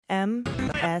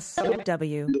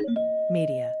MSW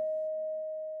Media.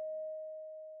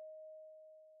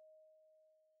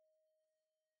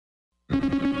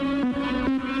 News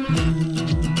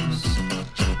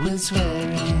with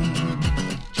swearing.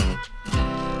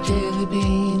 Daily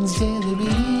beans, daily beans.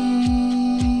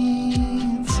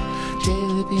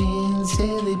 Daily beans,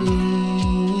 daily beans.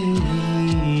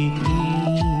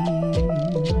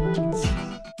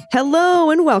 Hello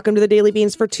and welcome to the Daily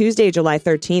Beans for Tuesday, July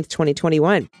 13th,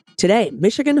 2021. Today,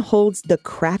 Michigan holds the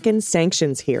Kraken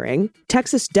sanctions hearing.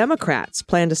 Texas Democrats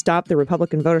plan to stop the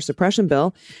Republican voter suppression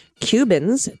bill.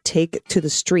 Cubans take to the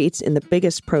streets in the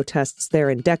biggest protests there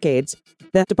in decades.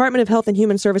 The Department of Health and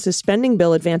Human Services spending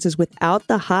bill advances without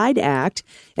the Hyde Act.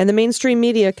 And the mainstream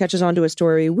media catches on to a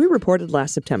story we reported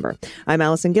last September. I'm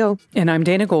Allison Gill. And I'm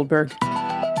Dana Goldberg.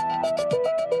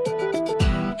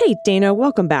 Hey, Dana,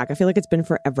 welcome back. I feel like it's been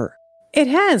forever. It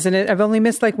has, and I've only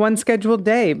missed like one scheduled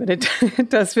day, but it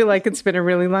does feel like it's been a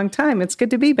really long time. It's good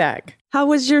to be back. How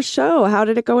was your show? How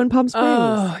did it go in Palm Springs?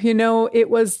 Oh, it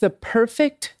was the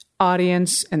perfect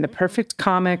audience and the perfect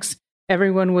comics.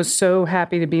 Everyone was so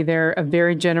happy to be there, a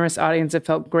very generous audience. It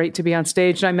felt great to be on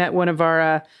stage. And I met one of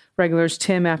our regulars,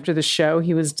 Tim, after the show.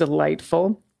 He was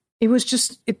delightful.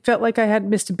 It felt like I had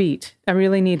missed a beat. I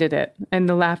really needed it. And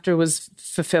the laughter was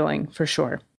fulfilling, for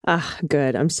sure. Ah,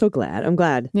 good. I'm so glad. I'm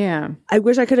glad. Yeah. I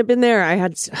wish I could have been there. I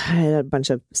had a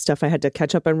bunch of stuff I had to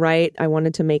catch up and write. I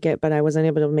wanted to make it, but I wasn't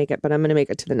able to make it. But I'm going to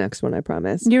make it to the next one, I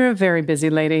promise. You're a very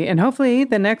busy lady. And hopefully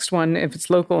the next one, if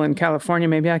it's local in California,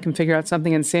 maybe I can figure out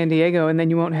something in San Diego and then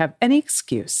you won't have any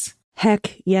excuse.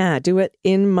 Heck yeah. Do it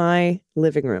in my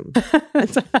living room.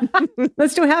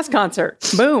 Let's do a house concert.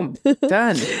 Boom.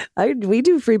 Done. We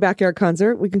do free backyard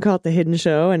concert. We can call it the Hidden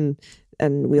Show and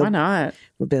why not?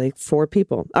 We'll be like 4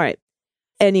 people. All right.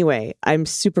 Anyway, I'm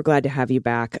super glad to have you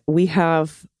back. We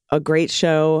have a great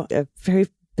show, a very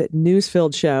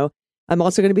news-filled show. I'm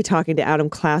also going to be talking to Adam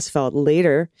Klasfeld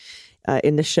later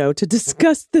in the show to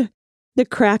discuss the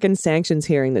Kraken sanctions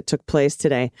hearing that took place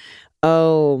today.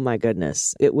 Oh, my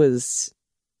goodness. It was,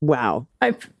 wow.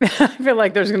 I feel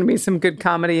like there's going to be some good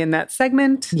comedy in that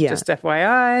segment. Yeah. Just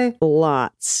FYI.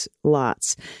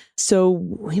 Lots. So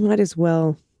we might as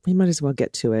well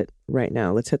get to it right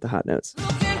now. Let's hit the hot notes.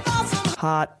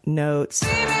 Hot notes.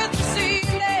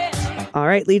 All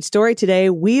right, lead story today,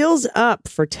 wheels up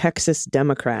for Texas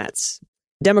Democrats.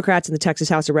 Democrats in the Texas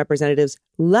House of Representatives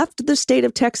left the state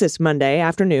of Texas Monday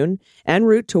afternoon en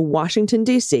route to Washington,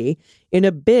 D.C. in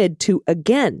a bid to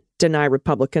again deny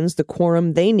Republicans the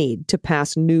quorum they need to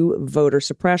pass new voter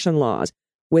suppression laws,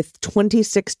 with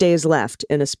 26 days left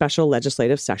in a special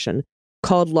legislative session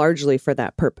called largely for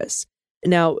that purpose.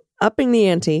 Now, upping the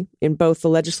ante in both the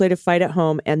legislative fight at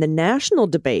home and the national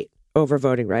debate over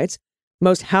voting rights,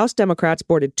 most House Democrats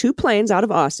boarded 2 planes out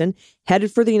of Austin,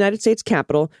 headed for the United States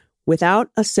Capitol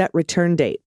without a set return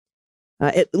date.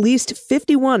 At least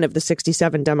 51 of the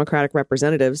 67 Democratic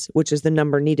representatives, which is the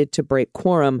number needed to break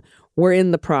quorum, were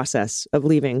in the process of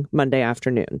leaving Monday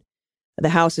afternoon. The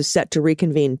House is set to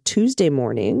reconvene Tuesday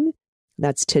morning.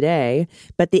 That's today.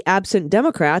 But the absent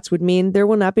Democrats would mean there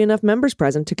will not be enough members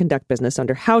present to conduct business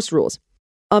under House rules.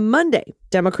 On Monday,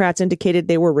 Democrats indicated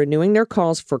they were renewing their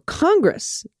calls for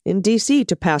Congress in D.C.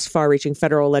 to pass far-reaching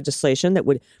federal legislation that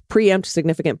would preempt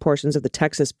significant portions of the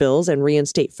Texas bills and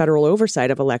reinstate federal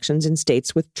oversight of elections in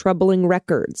states with troubling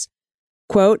records.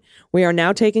 Quote, "We are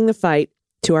now taking the fight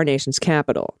to our nation's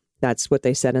capital." That's what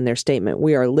they said in their statement.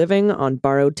 "We are living on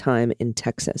borrowed time in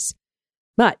Texas."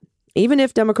 But even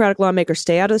if Democratic lawmakers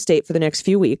stay out of the state for the next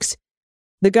few weeks,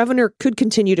 the governor could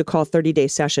continue to call 30-day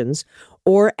sessions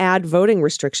or add voting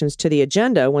restrictions to the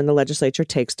agenda when the legislature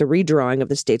takes the redrawing of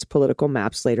the state's political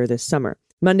maps later this summer.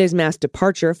 Monday's mass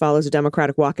departure follows a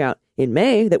Democratic walkout in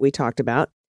May that we talked about.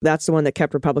 That's the one that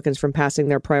kept Republicans from passing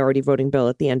their priority voting bill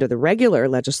at the end of the regular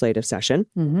legislative session.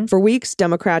 Mm-hmm. For weeks,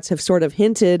 Democrats have sort of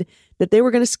hinted that they were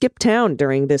going to skip town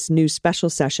during this new special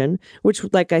session, which,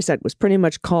 like I said, was pretty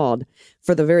much called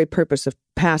for the very purpose of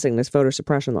passing this voter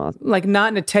suppression law. Like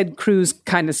not in a Ted Cruz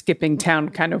kind of skipping town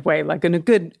kind of way, like in a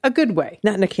good way.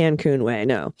 Not in a Cancun way,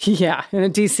 no. Yeah, in a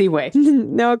DC way.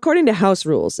 Now, according to House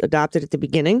rules adopted at the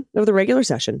beginning of the regular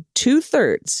session,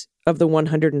 2/3 of the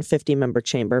 150-member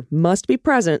chamber must be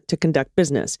present to conduct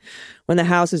business. When the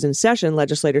House is in session,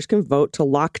 legislators can vote to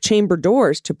lock chamber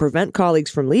doors to prevent colleagues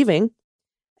from leaving,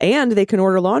 and they can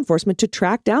order law enforcement to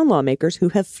track down lawmakers who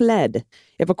have fled.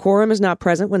 If a quorum is not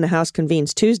present when the House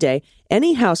convenes Tuesday,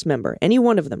 any House member, any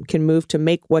one of them, can move to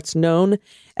make what's known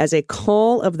as a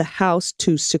call of the House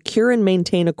to secure and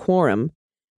maintain a quorum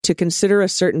to consider a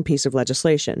certain piece of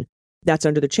legislation. That's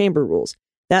under the chamber rules.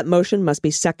 That motion must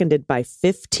be seconded by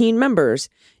 15 members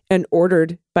and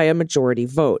ordered by a majority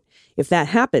vote. If that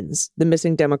happens, the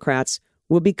missing Democrats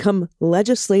will become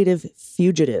legislative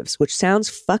fugitives, which sounds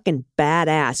fucking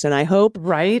badass. And I hope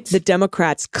the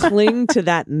Democrats cling to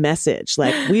that message.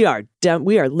 Like, we are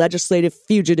legislative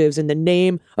fugitives in the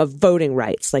name of voting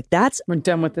rights. Like, we're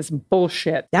done with this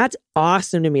bullshit. That's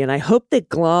awesome to me. And I hope they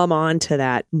glom on to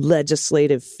that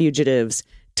legislative fugitives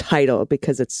title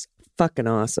because it's fucking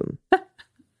awesome.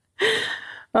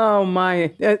 Oh,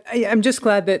 my. I'm just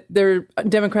glad that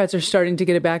Democrats are starting to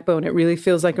get a backbone. It really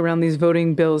feels like around these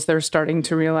voting bills, they're starting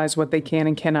to realize what they can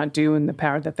and cannot do and the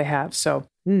power that they have. So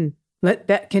let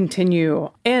that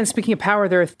continue. And speaking of power,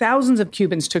 there are thousands of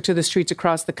Cubans took to the streets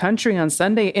across the country on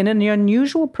Sunday in an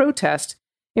unusual protest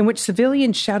in which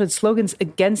civilians shouted slogans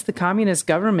against the communist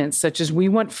government, such as "We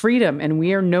want freedom" and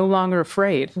 "We are no longer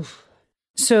afraid."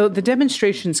 So the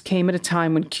demonstrations came at a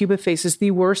time when Cuba faces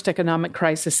the worst economic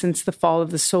crisis since the fall of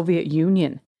the Soviet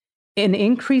Union, an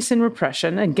increase in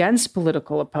repression against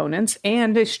political opponents,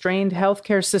 and a strained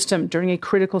healthcare system during a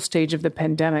critical stage of the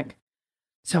pandemic.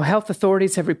 So health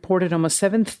authorities have reported almost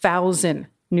 7,000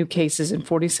 new cases and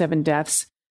 47 deaths.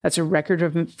 That's a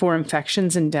record for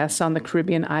infections and deaths on the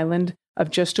Caribbean island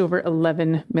of just over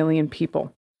 11 million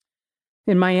people.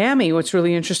 In Miami, what's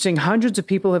really interesting, hundreds of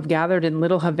people have gathered in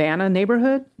Little Havana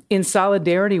neighborhood in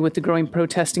solidarity with the growing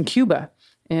protest in Cuba.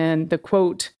 And the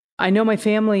quote, "I know my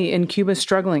family in Cuba is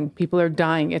struggling. People are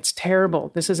dying. It's terrible."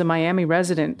 This is a Miami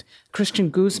resident, Christian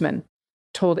Guzman,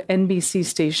 told NBC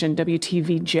station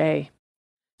WTVJ.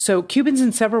 So Cubans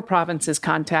in several provinces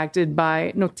contacted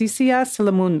by Noticias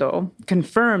Telemundo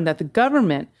confirmed that the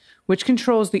government, which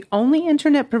controls the only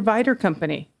internet provider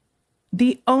company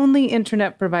on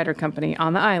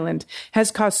the island,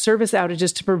 has caused service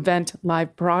outages to prevent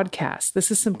live broadcasts. This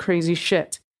is some crazy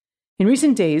shit. In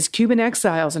recent days, Cuban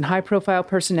exiles and high-profile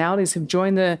personalities have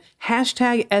joined the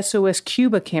hashtag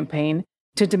 #SOSCuba campaign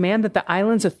to demand that the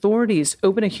island's authorities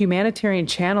open a humanitarian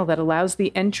channel that allows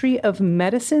the entry of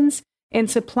medicines and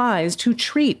supplies to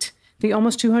treat the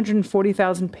almost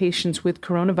 240,000 patients with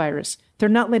coronavirus. They're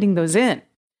not letting those in.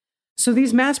 So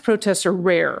these mass protests are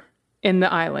rare in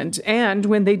the island, and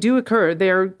when they do occur,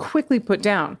 they are quickly put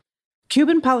down.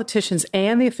 Cuban politicians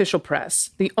and the official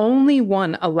press, the only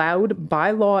one allowed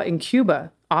by law in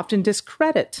Cuba, often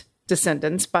discredit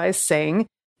dissidents by saying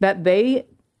that they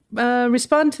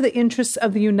respond to the interests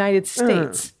of the United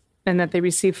States and that they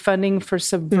receive funding for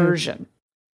subversion.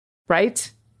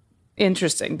 Right?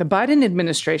 Interesting. The Biden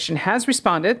administration has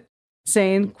responded,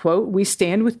 saying, quote, "We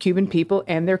stand with Cuban people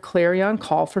and their clarion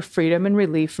call for freedom and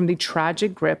relief from the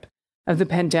tragic grip of the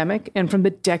pandemic and from the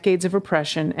decades of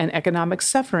oppression and economic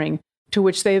suffering to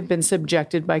which they have been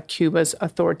subjected by Cuba's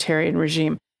authoritarian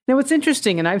regime." Now, what's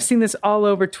interesting, and I've seen this all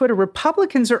over Twitter,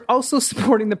 Republicans are also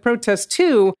supporting the protest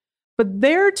too, but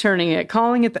they're turning it,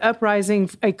 calling it the uprising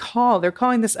a call. They're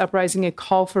calling this uprising a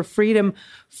call for freedom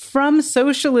from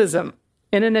socialism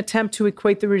in an attempt to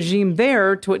equate the regime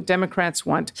there to what Democrats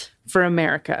want for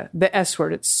America. The S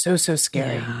word, it's so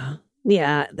scary.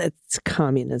 Yeah, that's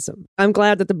communism. I'm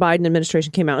glad that the Biden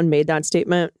administration came out and made that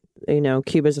statement,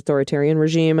 Cuba's authoritarian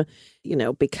regime,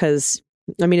 because,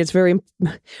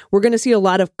 we're going to see a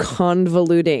lot of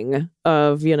convoluting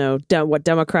of, what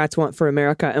Democrats want for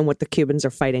America and what the Cubans are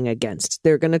fighting against.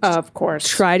 They're going to, of course,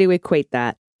 try to equate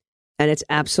that. And it's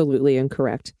absolutely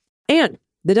incorrect. And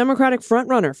the Democratic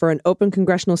frontrunner for an open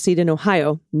congressional seat in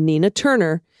Ohio, Nina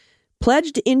Turner,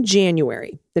 pledged in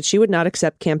January that she would not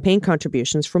accept campaign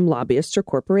contributions from lobbyists or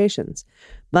corporations.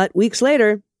 But weeks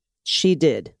later, she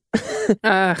did.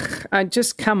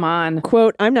 Come on.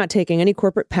 Quote, "I'm not taking any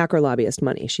corporate PAC or lobbyist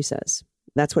money," she says.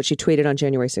 That's what she tweeted on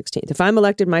January 16th. "If I'm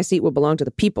elected, my seat will belong to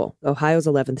the people," Ohio's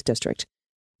 11th district.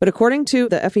 But according to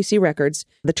the FEC records,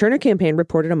 the Turner campaign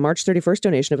reported a March 31st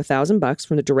donation of $1,000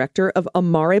 from the director of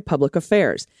Amare Public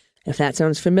Affairs. If that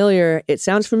sounds familiar, it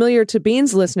sounds familiar to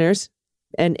Beans listeners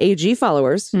and AG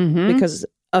followers, because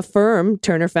a firm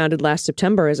Turner founded last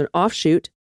September as an offshoot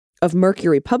of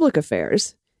Mercury Public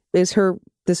Affairs is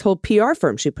this whole PR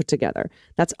firm she put together.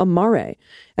 That's Amare.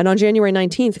 And on January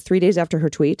 19th, 3 days after her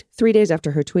tweet,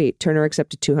 Turner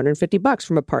accepted $250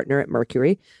 from a partner at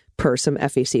Mercury per some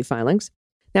FEC filings.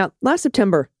 Now, last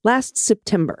September,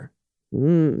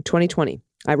 2020,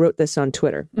 I wrote this on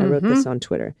Twitter. Let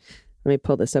me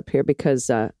pull this up here because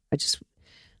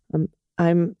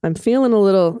I'm feeling a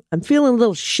little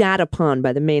shat upon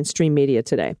by the mainstream media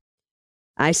today.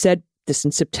 I said this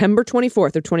in September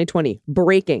 24th of 2020.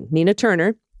 Breaking: Nina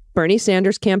Turner, Bernie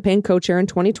Sanders campaign co-chair in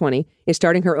 2020, is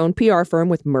starting her own PR firm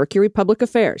with Mercury Public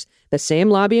Affairs, the same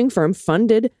lobbying firm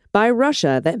funded by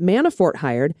Russia that Manafort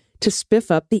hired to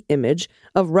spiff up the image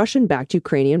of Russian-backed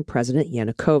Ukrainian President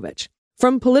Yanukovych.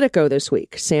 From Politico this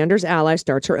week, Sanders' ally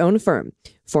starts her own firm.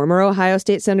 Former Ohio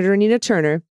State Senator Nina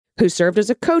Turner, who served as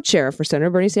a co-chair for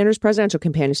Senator Bernie Sanders' presidential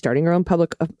campaign, is starting her own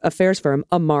public affairs firm,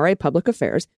 Amare Public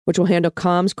Affairs, which will handle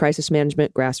comms, crisis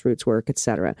management, grassroots work,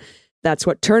 etc. That's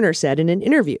what Turner said in an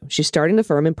interview. She's starting the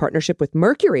firm in partnership with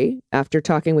Mercury after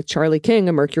talking with Charlie King,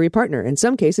 a Mercury partner. In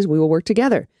some cases, we will work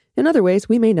together. In other ways,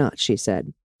 we may not, she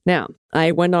said. Now,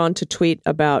 I went on to tweet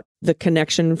about the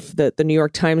connection that the New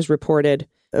York Times reported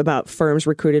about firms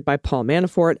recruited by Paul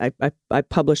Manafort. I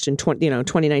published in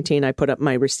 2019, I put up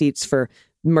my receipts for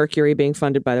Mercury being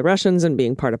funded by the Russians and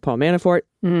being part of Paul Manafort.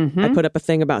 Mm-hmm. I put up a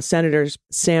thing about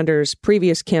Sanders'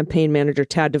 previous campaign manager,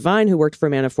 Tad Devine, who worked for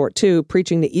Manafort too,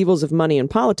 preaching the evils of money in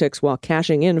politics while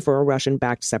cashing in for a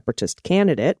Russian-backed separatist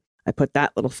candidate. I put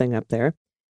that little thing up there.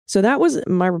 So that was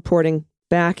my reporting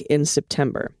back in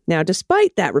September. Now,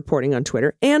 despite that reporting on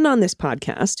Twitter and on this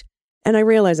podcast, and I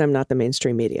realize I'm not the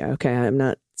mainstream media, okay? I'm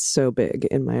not so big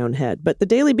in my own head. But the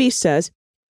Daily Beast says,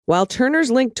 while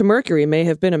Turner's link to Mercury may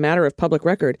have been a matter of public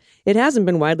record, it hasn't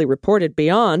been widely reported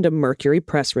beyond a Mercury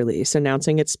press release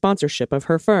announcing its sponsorship of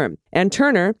her firm. And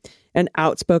Turner, an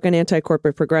outspoken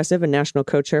anti-corporate progressive and national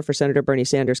co-chair for Senator Bernie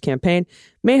Sanders' campaign,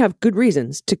 may have good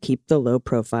reasons to keep the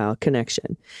low-profile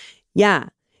connection. Yeah.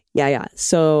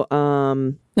 So,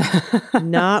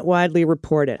 not widely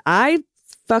reported. I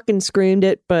fucking screamed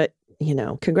it, but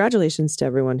congratulations to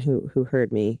everyone who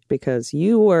heard me, because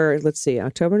you were, let's see,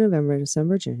 October, November,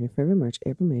 December, January, February, March,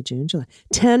 April, May, June, July,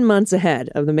 10 months ahead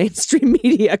of the mainstream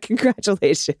media.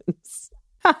 Congratulations.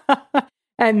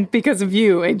 And because of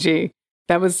you, AG.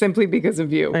 That was simply because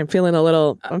of you. I'm feeling a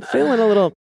little,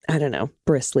 I don't know,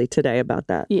 bristly today about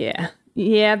that. Yeah.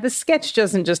 The sketch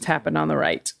doesn't just happen on the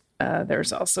right.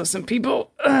 There's also some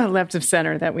people left of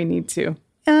center that we need to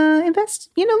invest,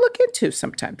 look into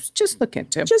sometimes. Just look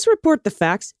into. Just report the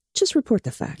facts.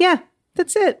 Yeah,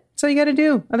 that's it. That's all you got to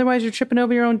do. Otherwise, you're tripping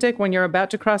over your own dick when you're about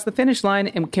to cross the finish line.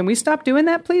 And can we stop doing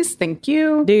that, please? Thank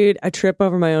you. Dude, I trip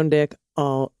over my own dick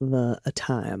all the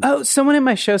time. Oh, someone in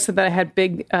my show said that I had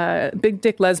big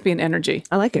dick lesbian energy.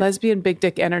 I like it. Lesbian big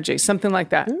dick energy. Something like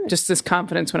that. Right. Just this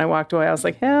confidence when I walked away. I was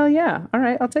like, hell yeah. All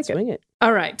right, I'll take it. Swing it.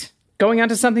 All right. Going on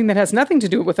to something that has nothing to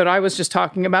do with what I was just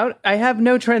talking about. I have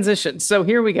no transition. So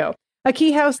here we go. A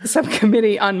key House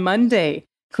subcommittee on Monday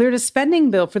cleared a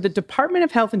spending bill for the Department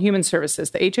of Health and Human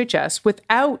Services, the HHS,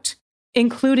 without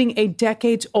including a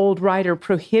decades-old rider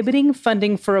prohibiting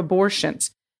funding for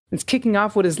abortions. It's kicking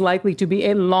off what is likely to be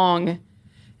a long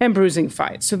and bruising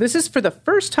fight. So this is for the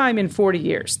first time in 40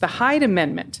 years. The Hyde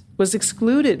Amendment was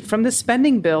excluded from the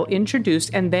spending bill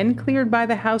introduced and then cleared by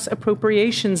the House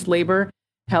Appropriations, Labor,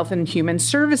 Health and Human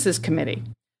Services Committee.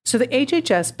 So the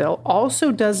HHS bill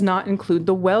also does not include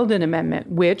the Weldon Amendment,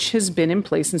 which has been in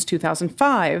place since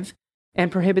 2005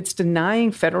 and prohibits denying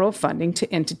federal funding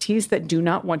to entities that do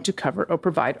not want to cover or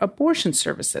provide abortion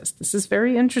services. This is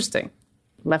very interesting.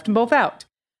 Left them both out.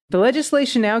 The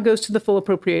legislation now goes to the full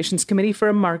Appropriations Committee for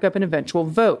a markup and eventual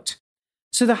vote.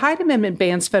 So the Hyde Amendment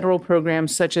bans federal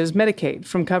programs such as Medicaid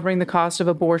from covering the cost of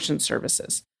abortion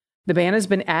services. The ban has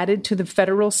been added to the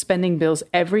federal spending bills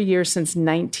every year since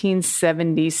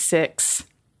 1976.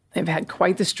 They've had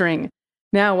quite the string.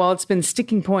 Now, while this has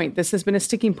been a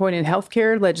sticking point in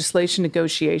healthcare legislation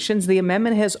negotiations, the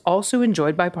amendment has also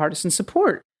enjoyed bipartisan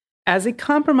support as a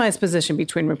compromise position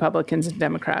between Republicans and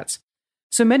Democrats.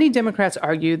 So many Democrats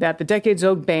argue that the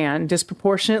decades-old ban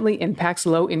disproportionately impacts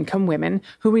low-income women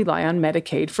who rely on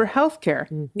Medicaid for health care.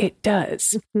 Mm-hmm. It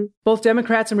does. Mm-hmm. Both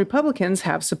Democrats and Republicans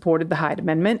have supported the Hyde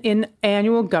Amendment in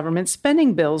annual government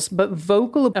spending bills, but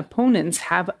vocal opponents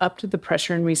have upped the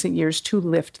pressure in recent years to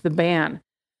lift the ban.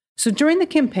 So during the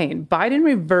campaign, Biden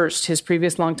reversed his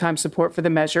previous longtime support for the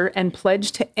measure and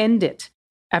pledged to end it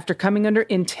after coming under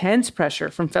intense pressure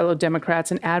from fellow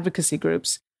Democrats and advocacy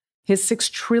groups. His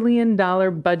 $6 trillion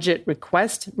budget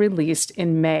request released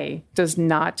in May does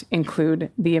not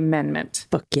include the amendment.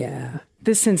 Fuck yeah.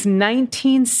 This since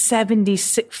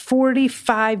 1976,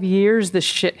 45 years this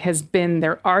shit has been.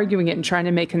 They're arguing it and trying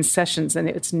to make concessions, and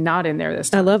it's not in there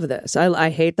this time. I love this. I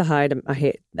hate the Hyde. I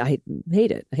hate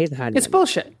it. I hate the Hyde. It's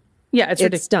bullshit. Yeah, it's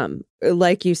ridiculous. Dumb.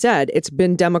 Like you said, it's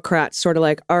been Democrats sort of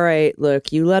like, all right,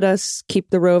 look, you let us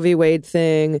keep the Roe v. Wade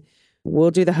thing.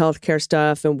 We'll do the healthcare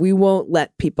stuff, and we won't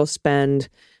let people spend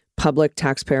public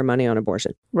taxpayer money on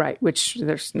abortion. Right, which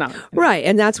there's not. Right,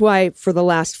 and that's why for the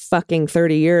last fucking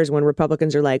 30 years, when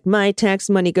Republicans are like, my tax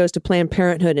money goes to Planned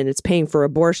Parenthood and it's paying for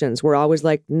abortions, we're always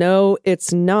like, no,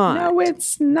 it's not. No,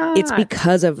 it's not. It's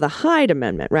because of the Hyde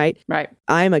Amendment, right? Right.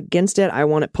 I'm against it. I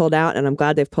want it pulled out, and I'm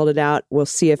glad they've pulled it out. We'll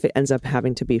see if it ends up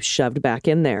having to be shoved back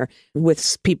in there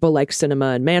with people like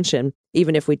Sinema and Manchin.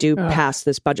 even if we do pass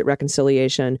this budget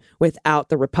reconciliation without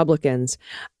the Republicans,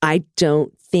 I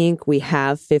don't think we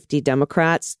have 50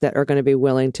 Democrats that are going to be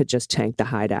willing to just tank the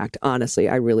Hyde Act. Honestly,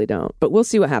 I really don't. But we'll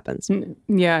see what happens.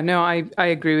 Yeah, no, I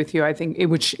agree with you. I think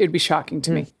it'd be shocking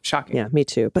to me. Shocking. Yeah, me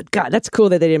too. But God, that's cool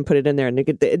that they didn't put it in there,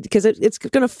 because it's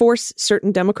going to force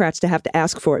certain Democrats to have to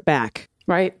ask for it back.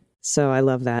 Right. So I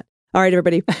love that. All right,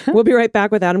 everybody. We'll be right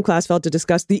back with Adam Klasfeld to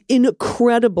discuss the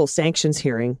incredible sanctions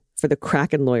hearing for the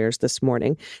Kraken lawyers this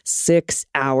morning. 6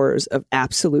 hours of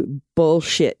absolute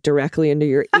bullshit directly into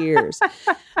your ears.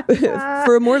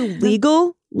 For a more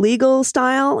legal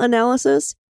style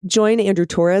analysis, join Andrew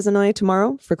Torres and I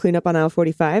tomorrow for Cleanup on Aisle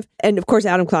 45. And of course,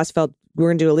 Adam Klasfeld, we're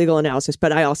going to do a legal analysis,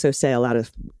 but I also say a lot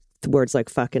of words like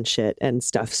fucking shit and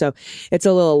stuff. So it's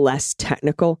a little less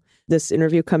technical, this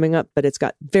interview coming up, but it's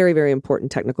got very, very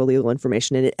important technical legal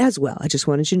information in it as well. I just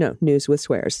wanted you to know, news with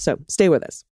swears. So stay with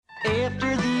us.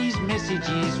 After these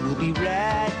messages, we'll be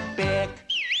right back.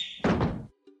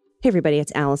 Hey everybody,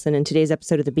 it's Allison, and today's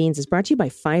episode of The Beans is brought to you by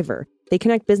Fiverr. They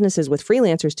connect businesses with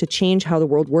freelancers to change how the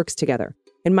world works together.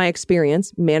 In my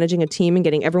experience, managing a team and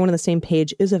getting everyone on the same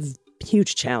page is a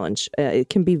huge challenge. It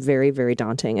can be very, very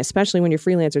daunting, especially when your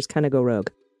freelancers kind of go rogue.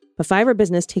 But Fiverr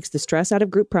Business takes the stress out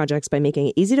of group projects by making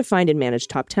it easy to find and manage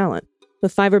top talent.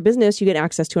 With Fiverr Business, you get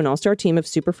access to an all-star team of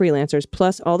super freelancers,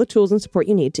 plus all the tools and support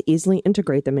you need to easily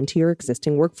integrate them into your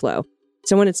existing workflow.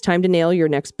 So when it's time to nail your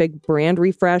next big brand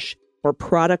refresh, or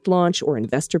product launch, or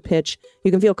investor pitch,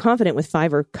 you can feel confident with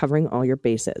Fiverr covering all your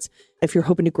bases. If you're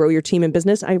hoping to grow your team and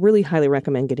business, I really highly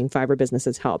recommend getting Fiverr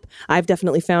Business's help. I've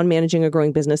definitely found managing a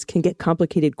growing business can get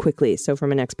complicated quickly. So for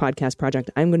my next podcast project,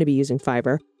 I'm going to be using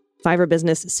Fiverr. Fiverr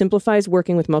Business simplifies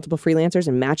working with multiple freelancers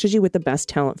and matches you with the best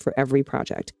talent for every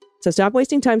project. So stop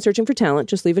wasting time searching for talent.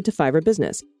 Just leave it to Fiverr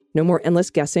Business. No more endless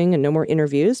guessing and no more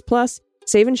interviews. Plus,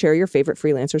 save and share your favorite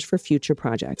freelancers for future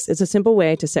projects. It's a simple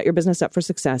way to set your business up for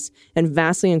success and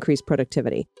vastly increase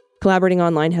productivity. Collaborating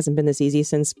online hasn't been this easy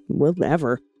since, well,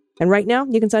 ever. And right now,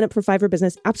 you can sign up for Fiverr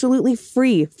Business absolutely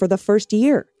free for the first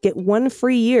year. Get 1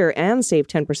 free year and save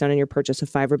 10% on your purchase of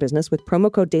Fiverr Business with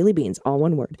promo code DailyBeans, all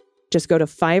one word. Just go to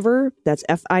Fiverr, that's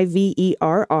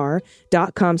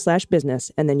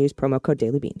Fiverr.com/business, and then use promo code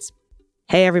DailyBeans.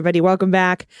 Hey, everybody, welcome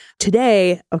back.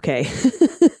 Today,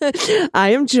 I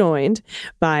am joined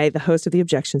by the host of the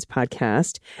Objections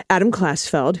podcast, Adam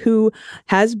Klasfeld, who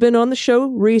has been on the show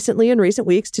recently in recent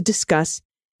weeks to discuss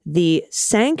the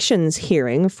sanctions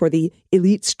hearing for the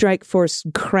elite strike force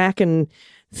Kraken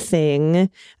thing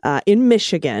in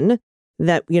Michigan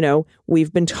that,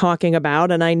 we've been talking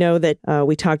about. And I know that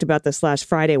we talked about this last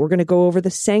Friday. We're going to go over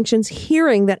the sanctions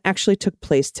hearing that actually took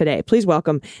place today. Please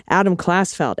welcome Adam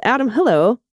Klasfeld. Adam,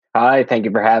 hello. Hi, thank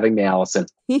you for having me, Allison.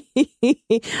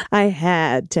 I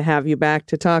had to have you back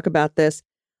to talk about this.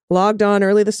 Logged on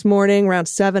early this morning, around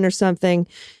 7 or something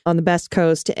on the Best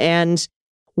Coast. And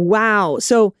wow.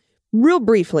 So real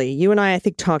briefly, you and I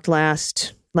think, talked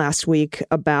last week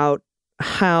about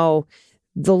how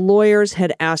the lawyers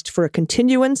had asked for a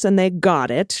continuance and they got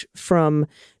it from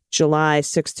July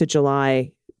 6th to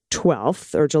July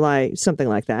 12th or July, something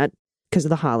like that, because of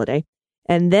the holiday.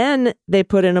 And then they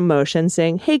put in a motion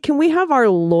saying, hey, can we have our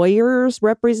lawyers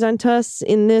represent us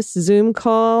in this Zoom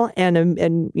call?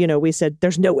 And we said,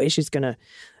 there's no way she's going to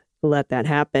let that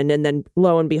happen. And then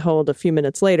lo and behold, a few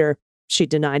minutes later, she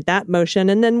denied that motion.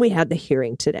 And then we had the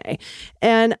hearing today.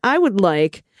 And I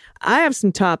have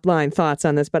some top line thoughts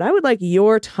on this, but I would like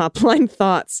your top line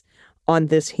thoughts on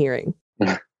this hearing.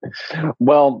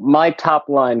 Well, my top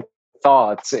line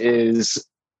thoughts is,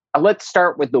 let's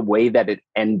start with the way that it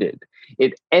ended.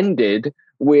 It ended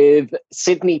with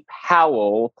Sidney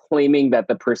Powell claiming that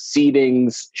the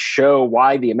proceedings show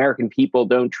why the American people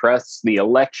don't trust the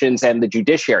elections and the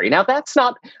judiciary. Now, that's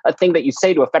not a thing that you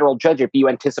say to a federal judge if you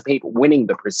anticipate winning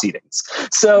the proceedings.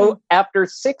 So after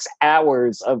 6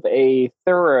 hours of a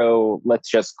thorough, let's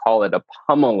just call it a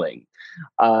pummeling,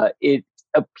 it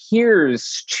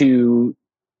appears to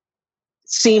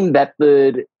seem that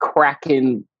the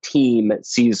Kraken team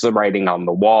sees the writing on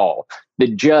the wall. The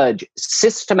judge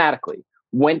systematically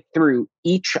went through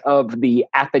each of the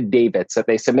affidavits that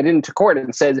they submitted into court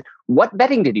and said, what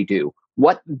vetting did you do?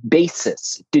 What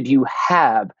basis did you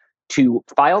have to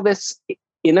file this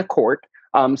in a court?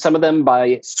 Some of them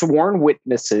by sworn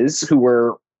witnesses who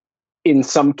were, in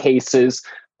some cases,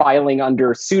 filing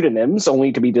under pseudonyms,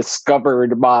 only to be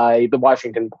discovered by the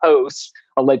Washington Post,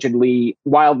 allegedly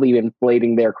wildly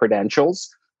inflating their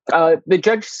credentials. The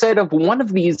judge said of one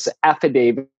of these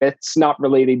affidavits, not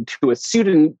related to a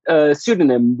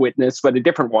pseudonym witness, but a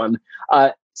different one,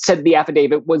 said the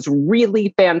affidavit was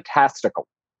really fantastical.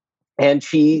 And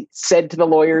she said to the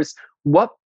lawyers, what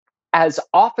as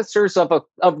officers of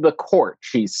the court,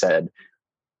 she said,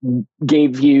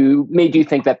 made you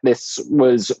think that this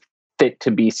was fit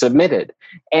to be submitted.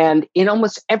 And in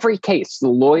almost every case, the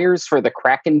lawyers for the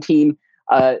Kraken team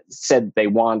said they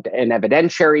want an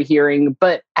evidentiary hearing,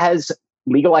 but as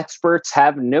legal experts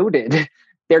have noted,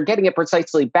 they're getting it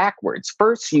precisely backwards.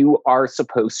 First, you are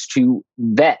supposed to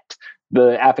vet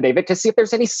the affidavit to see if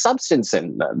there's any substance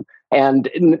in them and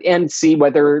see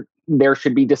whether there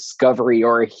should be discovery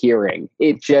or a hearing.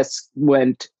 It just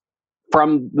went,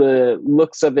 from the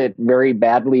looks of it, very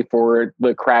badly for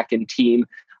the Kraken team.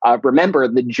 Remember,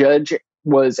 the judge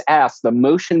was asked, the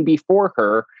motion before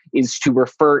her is to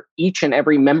refer each and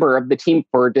every member of the team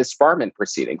for disbarment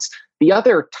proceedings. The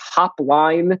other top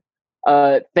line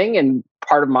thing, and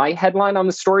part of my headline on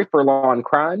the story for Law and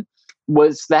Crime,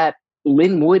 was that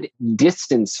Lin Wood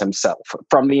distanced himself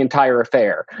from the entire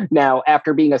affair. Now,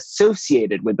 after being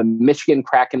associated with the Michigan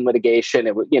Kraken litigation,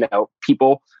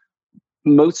 people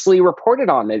mostly reported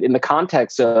on it in the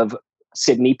context of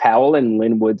Sidney Powell and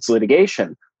Lin Wood's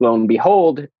litigation. Lo and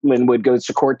behold, Lin Wood goes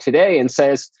to court today and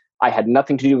says, I had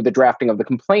nothing to do with the drafting of the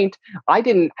complaint. I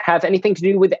didn't have anything to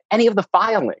do with any of the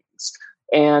filings.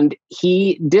 And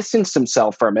he distanced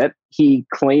himself from it. He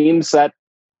claims that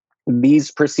these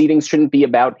proceedings shouldn't be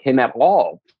about him at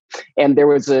all. And there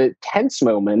was a tense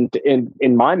moment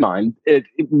in my mind,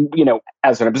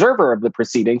 as an observer of the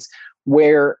proceedings,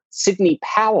 where Sidney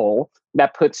Powell,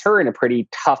 that puts her in a pretty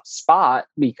tough spot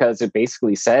because it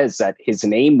basically says that his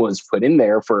name was put in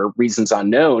there for reasons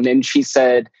unknown. And she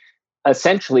said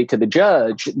essentially to the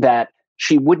judge that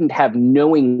she wouldn't have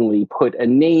knowingly put a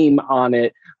name on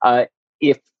it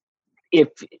if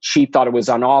she thought it was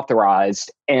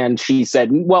unauthorized. And she said,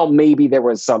 well, maybe there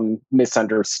was some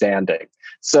misunderstanding.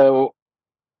 So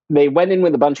they went in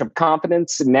with a bunch of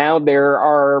confidence. Now there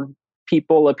are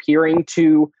people appearing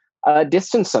to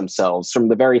distance themselves from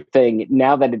the very thing,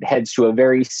 now that it heads to a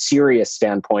very serious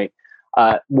standpoint,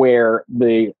 where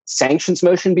the sanctions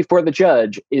motion before the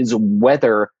judge is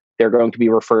whether they're going to be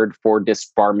referred for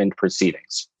disbarment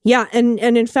proceedings. Yeah, and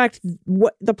in fact,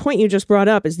 what the point you just brought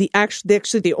up is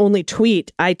actually the only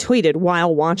tweet I tweeted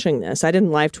while watching this. I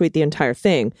didn't live tweet the entire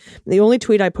thing. The only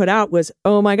tweet I put out was,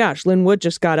 oh my gosh, Lin Wood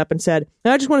just got up and said,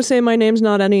 I just want to say my name's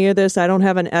not any of this. I don't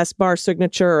have an S-bar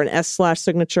signature or an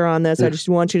S/signature on this. I just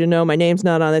want you to know my name's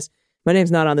not on this. My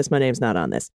name's not on this. My name's not on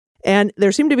this. And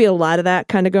there seemed to be a lot of that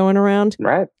kind of going around.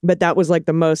 Right. But that was like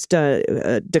the most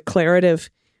declarative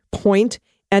point.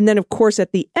 And then, of course,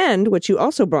 at the end, which you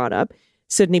also brought up,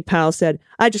 Sidney Powell said,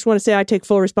 I just want to say I take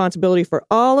full responsibility for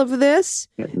all of this.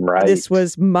 Right. This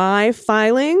was my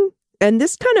filing. And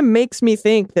this kind of makes me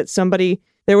think that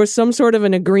there was some sort of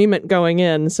an agreement going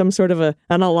in, some sort of an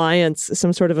alliance,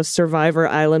 some sort of a Survivor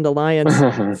Island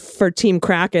alliance for Team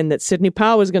Kraken, that Sidney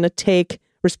Powell was going to take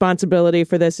responsibility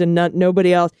for this and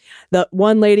nobody else. The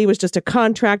one lady was just a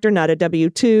contractor, not a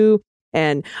W-2.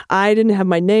 And I didn't have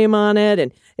my name on it.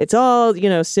 And it's all,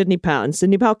 Sidney Powell. And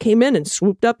Sidney Powell came in and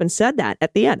swooped up and said that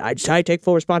at the end. I take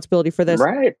full responsibility for this.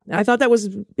 Right. I thought that was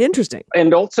interesting.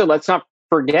 And also, let's not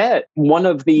forget, one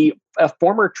of the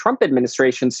former Trump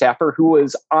administration staffer who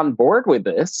was on board with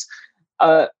this,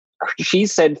 she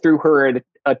said through her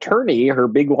attorney, her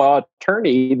big law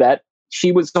attorney, that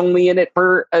she was only in it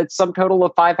for a sum total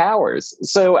of 5 hours.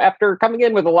 So after coming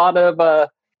in with a lot of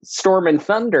storm and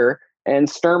thunder, and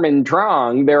Sturm and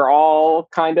Drang, they're all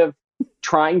kind of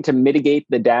trying to mitigate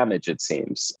the damage, it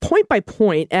seems. Point by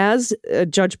point, as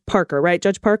Judge Parker, right?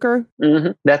 Judge Parker?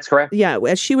 Mm-hmm. That's correct. Yeah,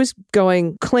 as she was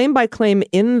going claim by claim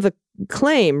in the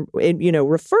claim,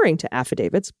 referring to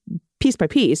affidavits, piece by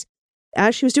piece,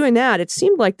 as she was doing that, it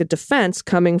seemed like the defense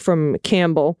coming from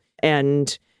Campbell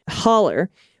and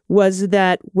Haller was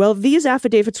that, well, these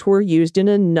affidavits were used in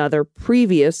another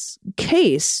previous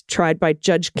case tried by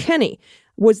Judge Kenney.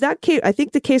 Was that case? I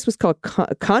think the case was called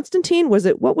Constantine.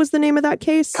 What was the name of that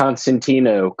case?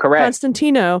 Constantino, correct.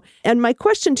 Constantino. And my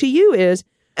question to you is,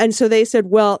 and so they said,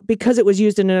 well, because it was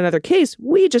used in another case,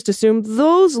 we just assumed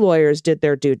those lawyers did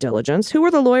their due diligence. Who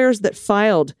were the lawyers that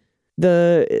filed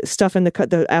the stuff in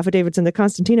the affidavits in the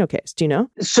Constantino case? Do you know?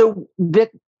 So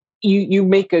that you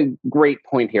make a great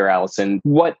point here, Allison.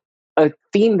 What a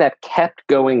theme that kept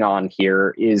going on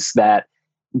here is that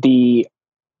the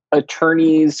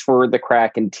attorneys for the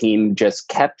Kraken team just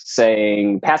kept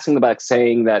passing the buck,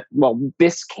 saying that, well,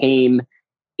 this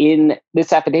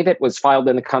affidavit was filed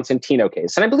in the Constantino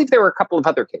case. And I believe there were a couple of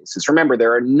other cases. Remember,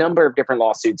 there are a number of different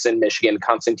lawsuits in Michigan,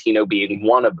 Constantino being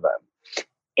one of them.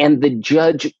 And the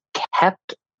judge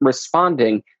kept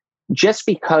responding, just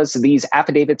because these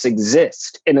affidavits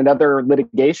exist in another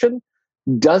litigation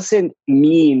doesn't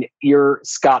mean you're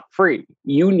scot-free.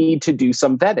 You need to do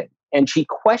some vetting. and she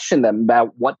questioned them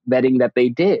about what vetting that they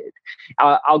did.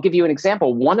 I'll give you an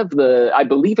example. I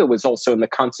believe it was also in the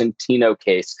Constantino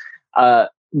case,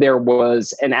 there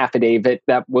was an affidavit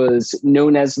that was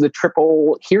known as the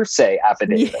triple hearsay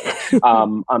affidavit.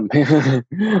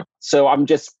 So I'm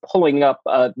just pulling up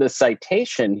the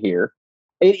citation here.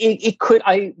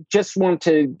 I just want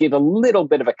to give a little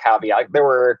bit of a caveat. There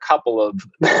were a couple of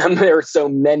them. There are so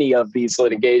many of these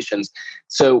litigations.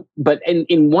 But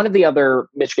in one of the other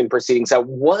Michigan proceedings that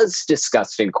was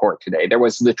discussed in court today, there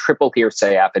was the triple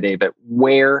hearsay affidavit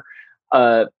where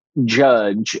a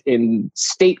judge in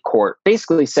state court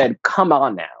basically said, "Come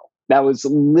on now." That was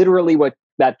literally what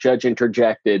that judge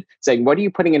interjected, saying, "What are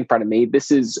you putting in front of me? This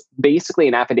is basically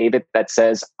an affidavit that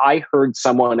says I heard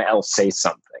someone else say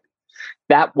something."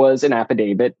 That was an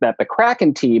affidavit that the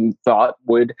Kraken team thought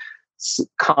would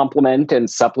complement and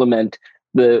supplement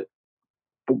the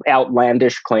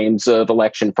outlandish claims of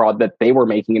election fraud that they were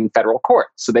making in federal court.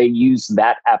 So they used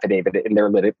that affidavit in their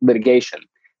litigation.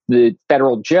 The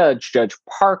federal judge, Judge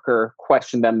Parker,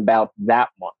 questioned them about that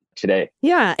one today.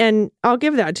 Yeah, and I'll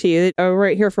give that to you.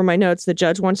 Right here for my notes, the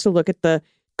judge wants to look at the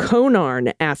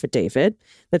Conarn affidavit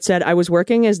that said, "I was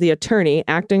working as the attorney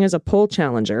acting as a poll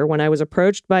challenger when I was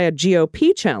approached by a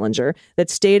GOP challenger that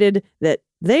stated that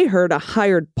they heard a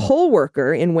hired poll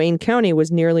worker in Wayne County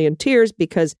was nearly in tears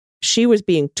because she was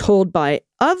being told by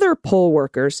other poll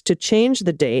workers to change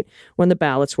the date when the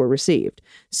ballots were received."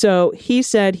 So he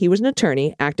said he was an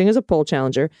attorney acting as a poll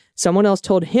challenger. Someone else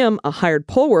told him a hired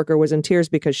poll worker was in tears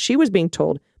because she was being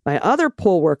told by other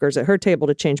poll workers at her table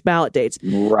to change ballot dates.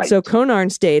 Right. So Conarn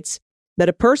states that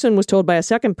a person was told by a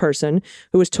second person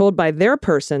who was told by their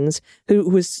persons who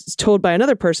was told by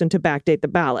another person to backdate the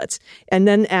ballots, and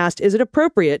then asked, is it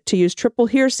appropriate to use triple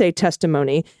hearsay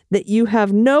testimony that you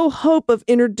have no hope of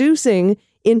introducing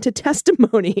into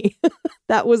testimony?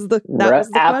 That was the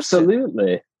question.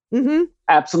 Absolutely. Mm-hmm.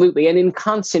 Absolutely. And in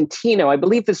Constantino, I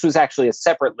believe this was actually a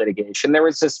separate litigation. There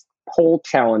was this poll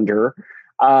challenger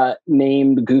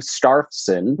named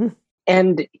Gustafsson,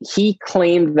 and he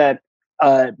claimed that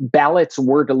ballots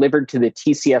were delivered to the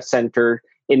TCF Center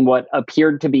in what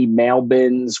appeared to be mail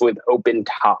bins with open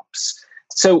tops.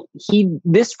 So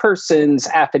this person's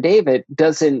affidavit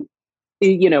doesn't,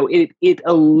 it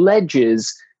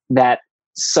alleges that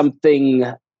something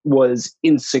was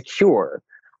insecure,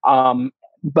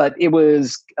 but it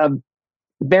was a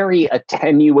very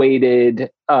attenuated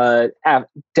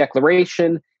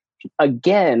declaration.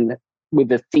 Again, with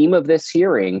the theme of this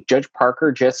hearing, Judge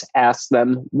Parker just asked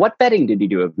them, what vetting did you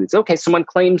do of this? Okay, someone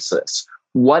claims this.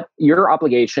 What your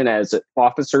obligation as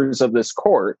officers of this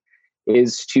court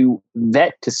is to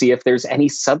vet to see if there's any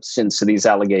substance to these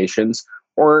allegations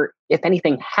or if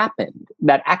anything happened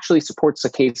that actually supports the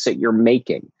case that you're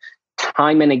making.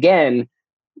 Time and again,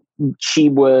 she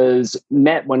was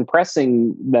met when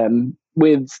pressing them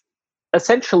with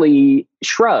essentially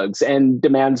shrugs and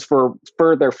demands for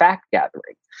further fact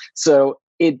gathering. So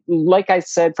like I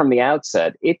said from the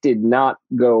outset, it did not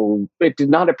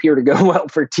appear to go well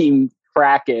for Team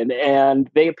Kraken, and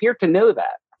they appear to know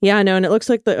that. Yeah, I know. And it looks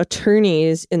like the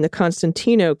attorneys in the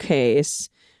Constantino case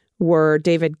were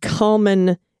David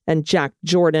Kallman and Jack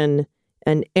Jordan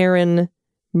and Aaron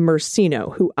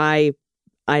Mercino, who I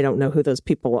don't know who those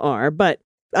people are, but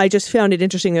I just found it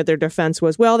interesting that their defense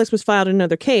was, well, this was filed in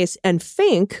another case. And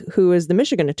Fink, who is the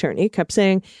Michigan attorney, kept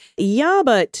saying, yeah,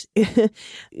 but,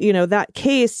 that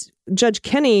case, Judge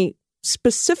Kenney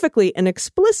specifically and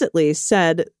explicitly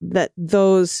said that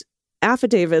those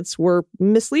affidavits were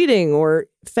misleading or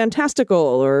fantastical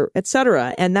or et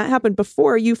cetera. And that happened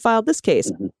before you filed this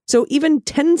case. Mm-hmm. So even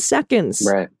 10 seconds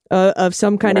of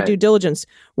some kind of due diligence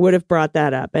would have brought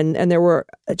that up. And there were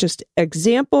just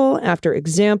example after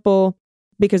example.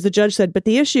 Because the judge said, but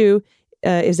the issue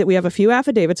is that we have a few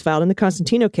affidavits filed in the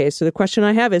Constantino case. So the question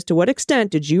I have is, to what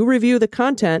extent did you review the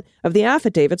content of the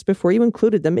affidavits before you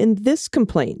included them in this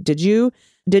complaint?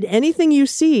 Did anything you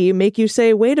see make you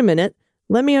say, wait a minute,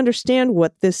 let me understand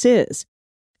what this is?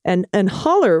 And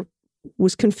Haller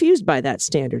was confused by that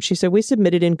standard. She said, we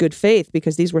submitted in good faith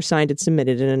because these were signed and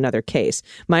submitted in another case.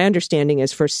 My understanding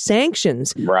is for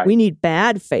sanctions, we need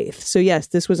bad faith. So yes,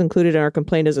 this was included in our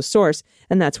complaint as a source,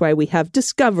 and that's why we have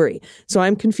discovery. So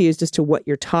I'm confused as to what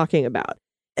you're talking about.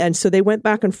 And so they went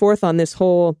back and forth on this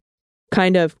whole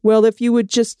kind of, well, if you would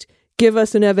just give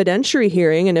us an evidentiary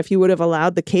hearing, and if you would have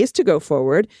allowed the case to go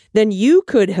forward, then you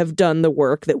could have done the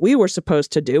work that we were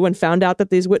supposed to do and found out that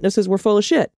these witnesses were full of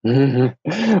shit.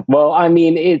 Mm-hmm. Well, I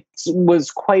mean, it was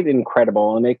quite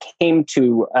incredible, and it came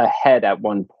to a head at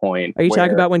one point. Are you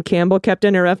talking about when Campbell kept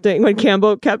interrupting? When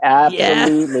Campbell kept...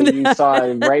 Absolutely. You saw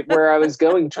right where I was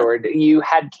going toward. You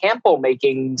had Campbell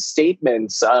making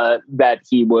statements that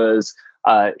he was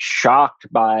shocked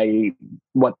by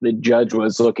what the judge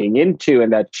was looking into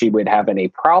and that she would have any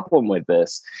problem with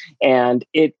this. And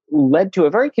it led to a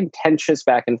very contentious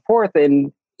back and forth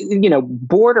and,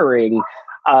 bordering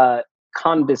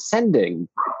condescending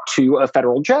to a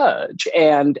federal judge.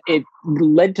 And it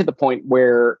led to the point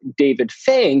where David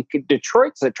Fink,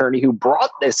 Detroit's attorney who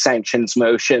brought this sanctions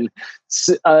motion,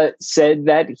 said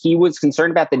that he was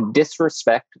concerned about the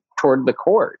disrespect toward the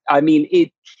court. I mean,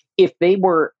 if they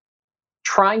were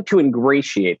trying to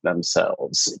ingratiate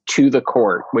themselves to the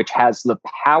court, which has the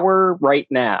power right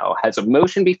now, has a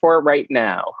motion before it right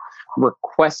now,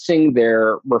 requesting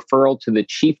their referral to the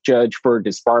chief judge for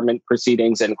disbarment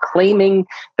proceedings and claiming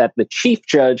that the chief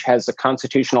judge has the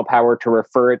constitutional power to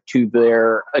refer it to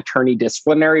their attorney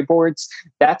disciplinary boards.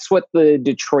 That's what the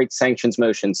Detroit sanctions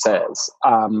motion says.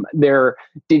 There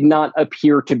did not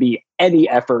appear to be any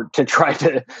effort to try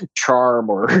to charm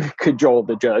or cajole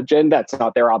the judge, and that's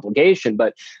not their obligation.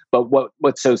 But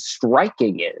what's so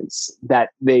striking is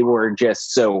that they were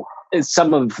just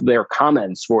some of their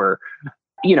comments were,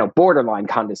 borderline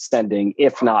condescending,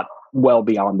 if not well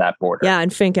beyond that border. Yeah,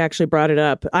 and Fink actually brought it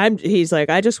up. He's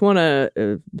like, I just want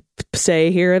to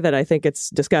say here that I think it's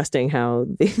disgusting how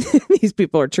these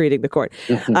people are treating the court.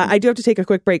 Mm-hmm. I do have to take a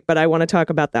quick break, but I want to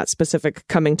talk about that specific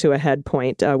coming to a head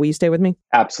point. Will you stay with me?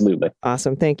 Absolutely.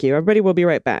 Awesome. Thank you. Everybody, we'll be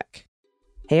right back.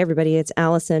 Hey, everybody, it's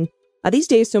Allison. These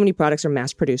days, so many products are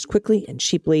mass-produced quickly and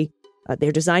cheaply.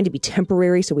 They're designed to be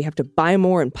temporary, so we have to buy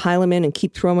more and pile them in and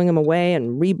keep throwing them away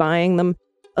and rebuying them.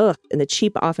 Ugh, and the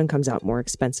cheap often comes out more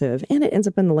expensive, and it ends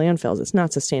up in the landfills. It's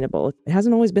not sustainable. It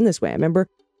hasn't always been this way. I remember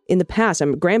in the past,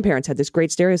 my grandparents had this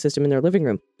great stereo system in their living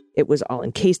room. It was all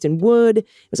encased in wood. It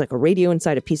was like a radio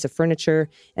inside a piece of furniture,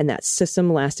 and that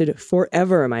system lasted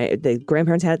forever. The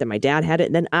grandparents had it, then my dad had it,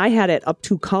 and then I had it up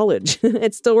to college.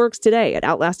 It still works today. It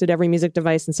outlasted every music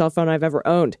device and cell phone I've ever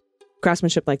owned.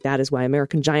 Craftsmanship like that is why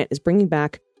American Giant is bringing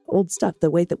back old stuff, the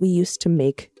way that we used to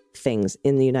make things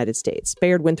in the United States.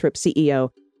 Bayard Winthrop, CEO,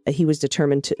 he was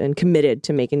determined and committed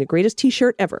to making the greatest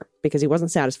t-shirt ever because he wasn't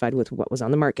satisfied with what was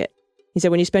on the market. He said,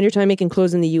 when you spend your time making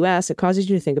clothes in the U.S., it causes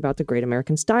you to think about the great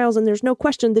American styles, and there's no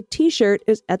question the t-shirt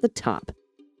is at the top.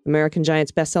 American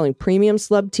Giant's best-selling premium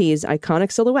slub tees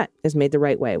iconic silhouette is made the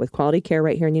right way with quality care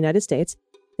right here in the United States.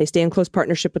 They stay in close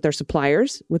partnership with their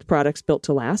suppliers with products built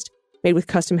to last, made with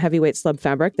custom heavyweight slub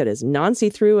fabric that is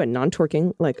non-see-through and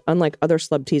non-torquing, unlike other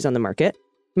slub tees on the market.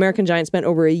 American Giant spent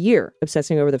over a year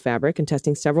obsessing over the fabric and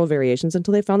testing several variations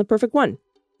until they found the perfect one.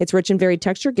 Its rich and varied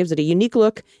texture gives it a unique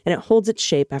look, and it holds its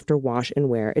shape after wash and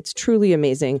wear. It's truly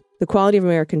amazing. The quality of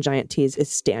American Giant tees is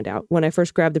standout. When I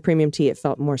first grabbed the premium tee, it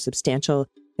felt more substantial.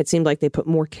 It seemed like they put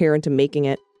more care into making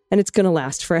it, and it's going to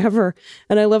last forever.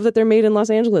 And I love that they're made in Los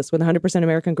Angeles with 100%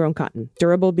 American-grown cotton.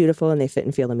 Durable, beautiful, and they fit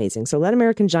and feel amazing. So let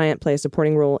American Giant play a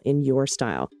supporting role in your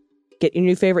style. Get your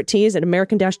new favorite tees at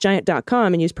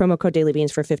american-giant.com and use promo code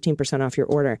DailyBeans for 15% off your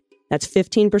order. That's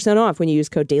 15% off when you use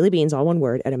code DailyBeans, all one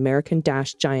word, at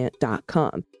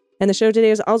american-giant.com. And the show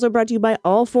today is also brought to you by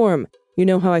Allform. You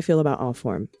know how I feel about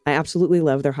Allform. I absolutely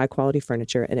love their high-quality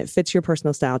furniture, and it fits your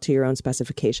personal style to your own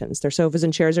specifications. Their sofas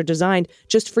and chairs are designed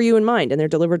just for you in mind, and they're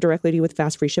delivered directly to you with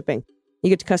fast, free shipping. You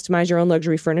get to customize your own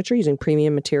luxury furniture using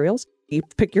premium materials. You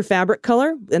pick your fabric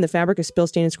color, and the fabric is spill,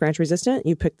 stain, and scratch resistant.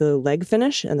 You pick the leg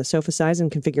finish and the sofa size and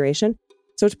configuration.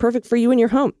 So it's perfect for you and your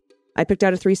home. I picked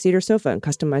out a 3-seater sofa and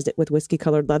customized it with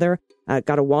whiskey-colored leather.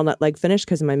 Got a walnut leg finish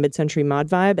because of my mid-century mod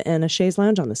vibe, and a chaise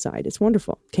lounge on the side. It's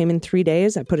wonderful. Came in 3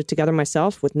 days. I put it together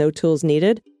myself with no tools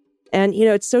needed. And,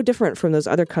 it's so different from those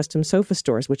other custom sofa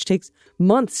stores, which takes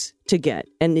months to get.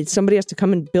 And somebody has to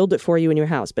come and build it for you in your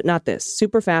house. But not this.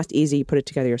 Super fast, easy. You put it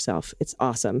together yourself. It's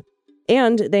awesome.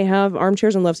 And they have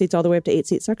armchairs and love seats all the way up to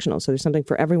 8-seat sectional. So there's something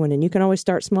for everyone. And you can always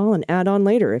start small and add on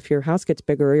later if your house gets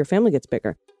bigger or your family gets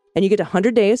bigger. And you get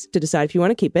 100 days to decide if you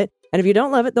want to keep it. And if you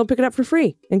don't love it, they'll pick it up for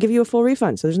free and give you a full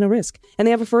refund. So there's no risk. And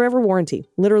they have a forever warranty,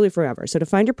 literally forever. So to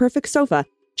find your perfect sofa,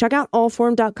 check out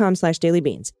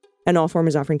allform.com/dailybeans. And Allform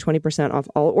is offering 20% off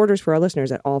all orders for our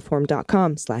listeners at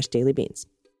allform.com/dailybeans.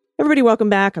 Everybody, welcome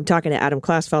back. I'm talking to Adam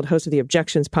Klasfeld, host of the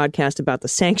Objections podcast about the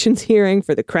sanctions hearing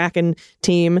for the Kraken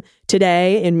team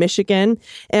today in Michigan.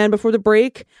 And before the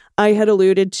break, I had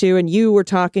alluded to, and you were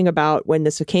talking about when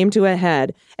this came to a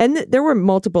head, and there were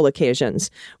multiple occasions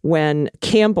when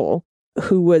Campbell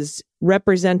who was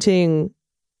representing,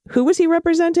 who was he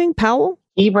representing? Powell?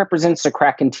 He represents the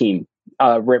Kraken team,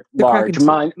 writ large,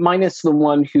 minus the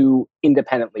one who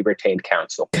independently retained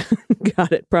counsel.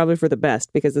 Got it. Probably for the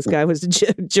best, because this guy was a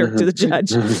jerk to the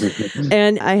judge.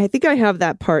 And I think I have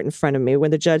that part in front of me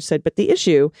when the judge said, but the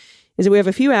issue is that we have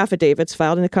a few affidavits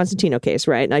filed in the Constantino case,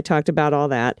 right? And I talked about all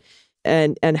that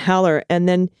and Haller. And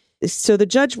then, so the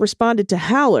judge responded to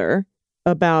Haller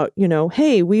about,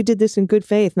 hey, we did this in good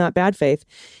faith, not bad faith.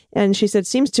 And she said,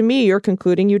 seems to me you're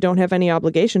concluding you don't have any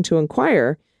obligation to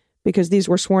inquire because these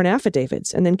were sworn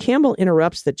affidavits. And then Campbell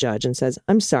interrupts the judge and says,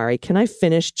 I'm sorry, can I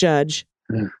finish, Judge?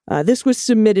 This was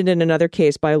submitted in another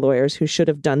case by lawyers who should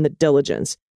have done the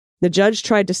diligence. The judge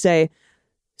tried to say,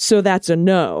 so that's a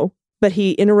no, but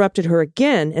he interrupted her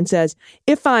again and says,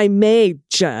 if I may,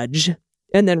 Judge,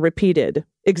 and then repeated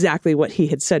exactly what he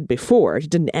had said before. He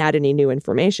didn't add any new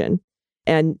information.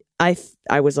 And I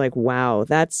was like, wow,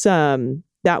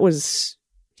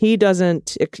 he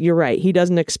doesn't, you're right. He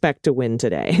doesn't expect to win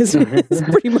today. It's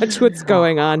pretty much what's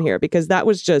going on here, because that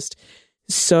was just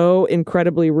so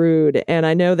incredibly rude. And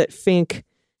I know that Fink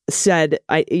said,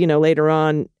 later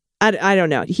on, I don't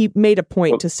know. He made a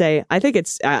point to say, I think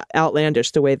it's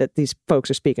outlandish the way that these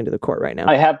folks are speaking to the court right now.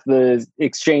 I have the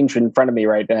exchange in front of me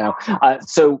right now.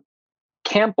 So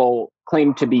Campbell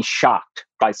claimed to be shocked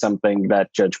by something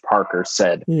that Judge Parker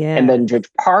said. Yeah. And then Judge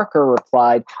Parker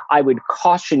replied, I would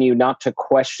caution you not to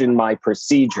question my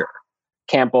procedure.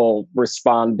 Campbell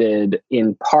responded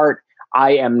in part,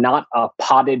 I am not a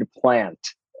potted plant.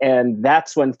 And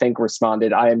that's when Fink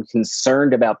responded, I am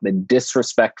concerned about the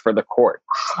disrespect for the court.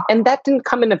 And that didn't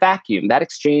come in a vacuum. That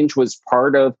exchange was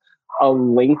part of a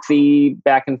lengthy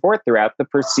back and forth throughout the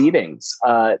proceedings.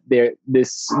 There,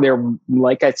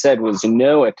 like I said, was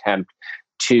no attempt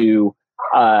to,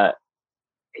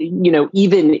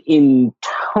 even in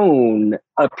tone,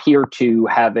 appear to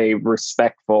have a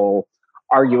respectful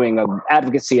arguing of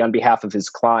advocacy on behalf of his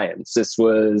clients. This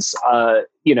was,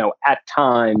 at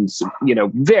times,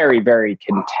 very, very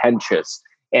contentious.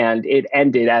 And it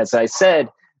ended, as I said,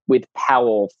 with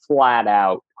Powell flat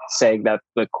out saying that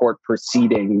the court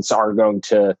proceedings are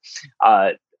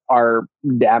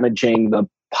damaging the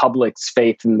public's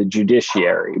faith in the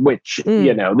judiciary, which,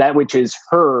 which is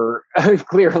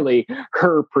clearly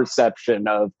her perception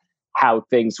of how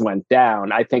things went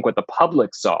down. I think what the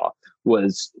public saw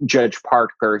was Judge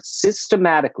Parker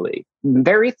systematically,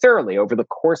 very thoroughly over the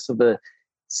course of the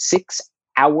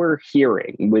 6-hour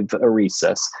hearing with a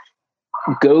recess,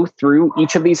 go through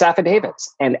each of these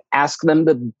affidavits and ask them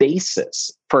the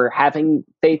basis for having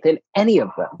faith in any of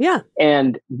them. Yeah.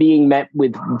 And being met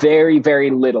with very,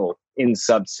 very little in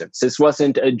substance. This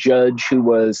wasn't a judge who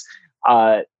was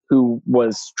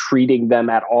treating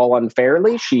them at all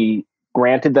unfairly. She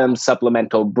granted them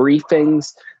supplemental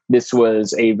briefings. This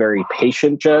was a very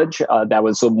patient judge. That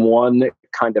was the one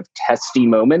kind of testy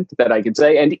moment that I could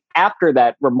say. And after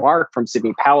that remark from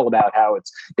Sidney Powell about how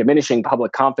it's diminishing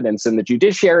public confidence in the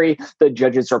judiciary, the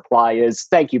judge's reply is,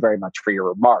 thank you very much for your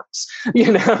remarks.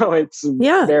 It's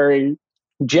very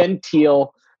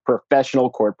genteel, professional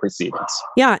court proceedings.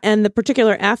 Yeah. And the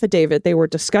particular affidavit they were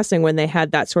discussing when they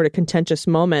had that sort of contentious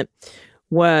moment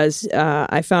was,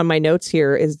 I found my notes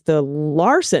here, is the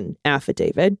Larson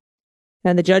affidavit.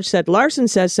 And the judge said, Larson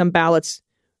says some ballots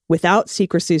without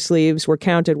secrecy sleeves were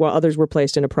counted while others were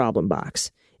placed in a problem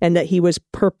box, and that he was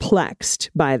perplexed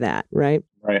by that, right?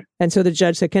 Right. And so the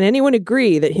judge said, can anyone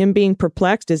agree that him being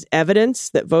perplexed is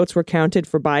evidence that votes were counted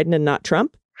for Biden and not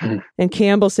Trump? And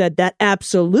Campbell said, that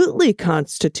absolutely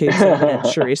constitutes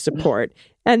evidentiary support.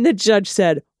 And the judge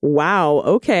said, wow,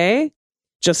 okay,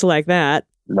 just like that.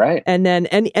 Right. And then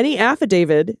any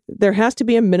affidavit, there has to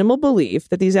be a minimal belief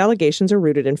that these allegations are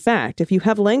rooted in fact. If you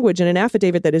have language in an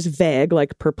affidavit that is vague,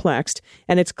 like perplexed,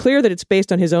 and it's clear that it's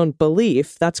based on his own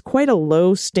belief, that's quite a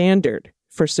low standard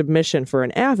for submission for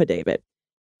an affidavit.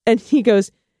 And he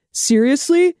goes,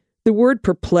 seriously? The word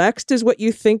perplexed is what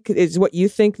you think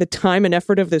the time and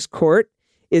effort of this court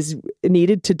is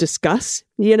needed to discuss?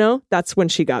 That's when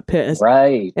she got pissed.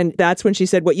 Right. And that's when she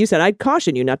said what you said. I'd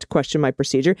caution you not to question my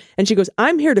procedure. And she goes,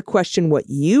 I'm here to question what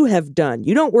you have done.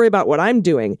 You don't worry about what I'm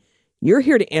doing. You're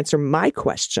here to answer my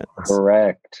questions.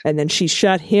 Correct. And then she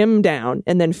shut him down.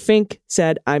 And then Fink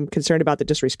said, I'm concerned about the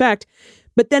disrespect.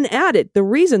 But then added, the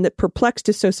reason that perplexed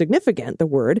is so significant, the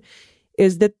word,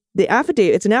 is that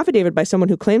it's an affidavit by someone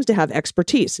who claims to have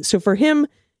expertise. So for him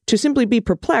to simply be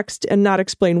perplexed and not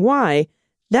explain why,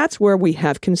 that's where we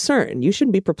have concern. You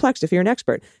shouldn't be perplexed if you're an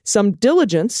expert. Some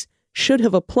diligence should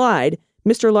have applied.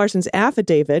 Mr. Larson's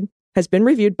affidavit has been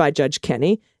reviewed by Judge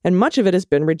Kenney, and much of it has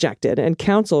been rejected, and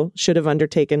counsel should have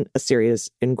undertaken a serious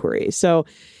inquiry. So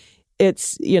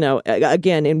it's,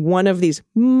 again, in one of these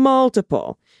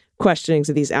multiple questionings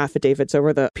of these affidavits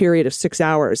over the period of 6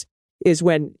 hours is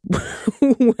when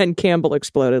when Campbell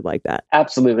exploded like that.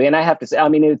 Absolutely. And I have to say, I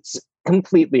mean, it's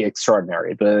completely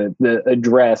extraordinary, the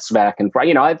address back and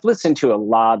forth. I've listened to a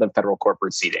lot of federal court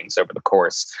proceedings over the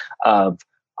course of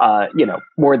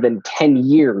more than 10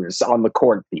 years on the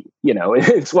court beat.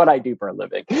 It's what I do for a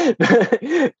living.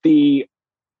 The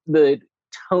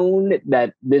tone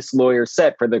that this lawyer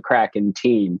set for the Kraken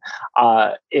team,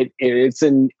 it's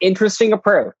an interesting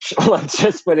approach. Let's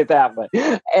just put it that way.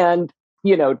 And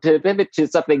to pivot to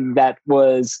something that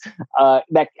was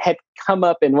that had come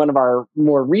up in one of our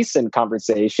more recent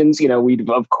conversations, we've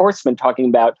of course been talking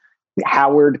about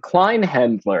Howard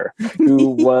Kleinhendler, who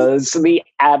was the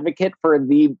advocate for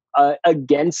the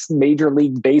against Major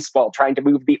League Baseball trying to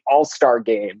move the All-Star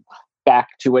game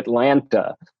back to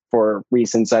Atlanta for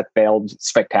reasons that failed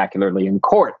spectacularly in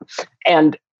court.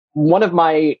 And one of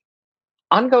my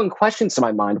ongoing questions in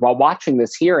my mind while watching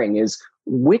this hearing is,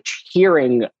 which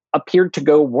hearing appeared to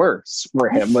go worse for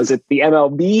him? Was it the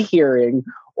MLB hearing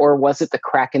or was it the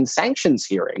Kraken sanctions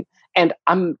hearing? And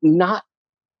I'm not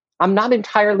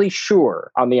entirely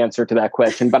sure on the answer to that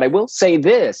question, but I will say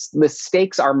this: the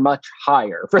stakes are much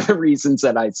higher for the reasons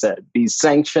that I said. These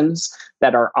sanctions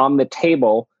that are on the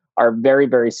table are very,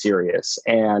 very serious.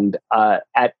 And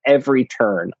at every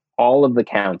turn, all of the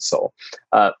counsel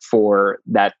for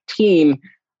that team,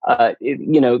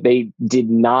 they did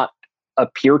not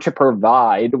appear to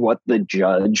provide what the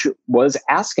judge was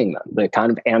asking them, the kind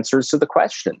of answers to the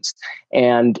questions.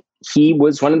 And he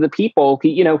was one of the people,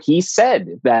 he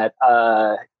said that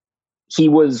he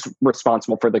was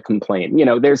responsible for the complaint.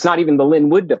 There's not even the Lynn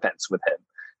Wood defense with him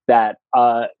that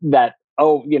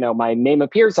my name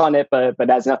appears on it, but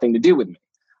has nothing to do with me.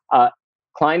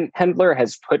 Kleinhendler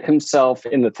has put himself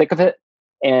in the thick of it,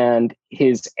 and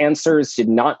his answers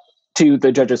to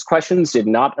the judge's questions did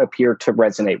not appear to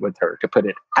resonate with her, to put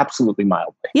it absolutely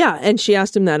mildly. Yeah, and she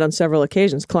asked him that on several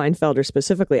occasions, Kleinfelder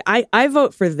specifically. I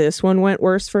vote for this one went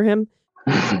worse for him.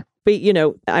 But,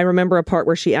 I remember a part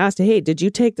where she asked, hey, did you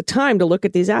take the time to look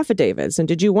at these affidavits? And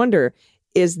did you wonder,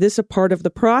 is this a part of the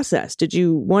process? Did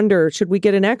you wonder, should we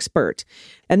get an expert?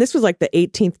 And this was like the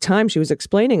 18th time she was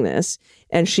explaining this.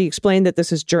 And she explained that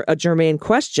this is a germane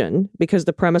question because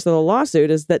the premise of the lawsuit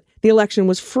is that the election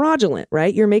was fraudulent,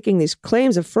 right? You're making these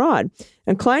claims of fraud.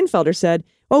 And Kleinfelder said,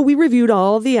 oh, we reviewed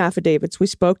all of the affidavits. We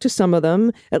spoke to some of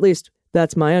them, at least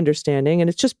that's my understanding. And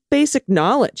it's just basic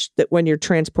knowledge that when you're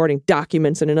transporting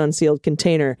documents in an unsealed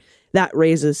container, that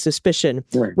raises suspicion.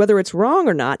 Right. Whether it's wrong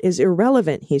or not is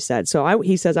irrelevant, he said. So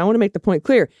he says, I want to make the point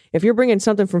clear. If you're bringing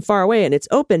something from far away and it's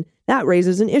open, that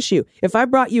raises an issue. If I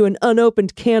brought you an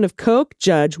unopened can of Coke,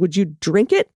 Judge, would you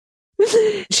drink it?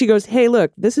 She goes, hey,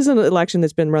 look, this is an election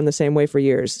that's been run the same way for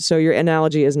years. So your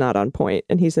analogy is not on point.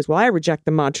 And he says, well, I reject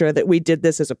the mantra that we did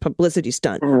this as a publicity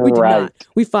stunt. We did not.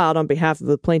 We filed on behalf of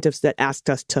the plaintiffs that asked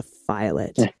us to file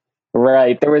it.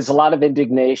 Right. There was a lot of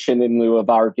indignation in lieu of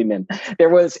argument. There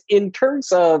was, in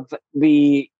terms of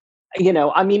the,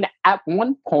 at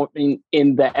one point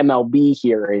in the MLB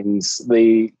hearings,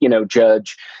 the,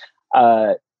 Judge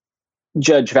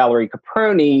Valerie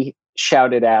Caproni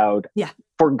shouted out,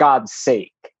 for God's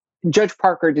sake. Judge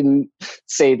Parker didn't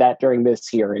say that during this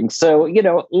hearing. So,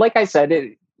 like I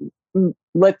said,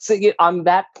 let's say on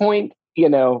that point,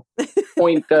 Judge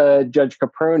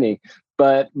Caproni.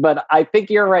 But I think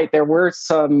you're right. There were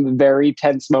some very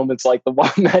tense moments like the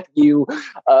one that you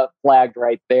flagged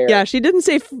right there. Yeah, she didn't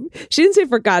say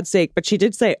for God's sake, but she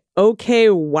did say,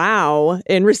 okay, wow,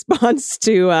 in response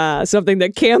to something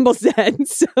that Campbell said.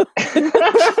 So,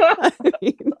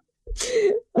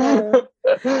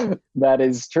 that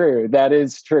is true.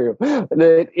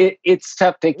 It's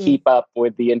tough to keep up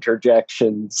with the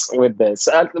interjections with this.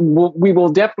 We will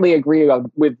definitely agree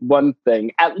with one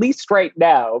thing, at least right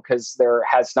now, because there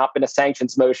has not been a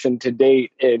sanctions motion to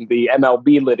date in the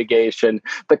MLB litigation.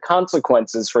 The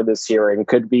consequences for this hearing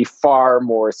could be far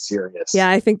more serious. Yeah,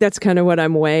 I think that's kind of what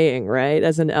I'm weighing, right,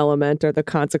 as an element, are the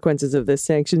consequences of this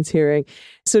sanctions hearing.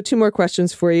 So 2 more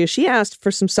questions for you. She asked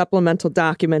for some supplemental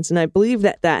documents, and I believe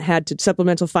that had to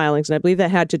supplemental filings, and I believe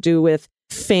that had to do with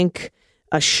Fink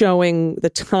showing the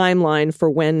timeline for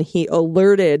when he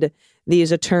alerted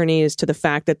these attorneys to the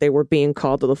fact that they were being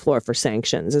called to the floor for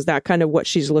sanctions. Is that kind of what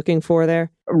she's looking for there?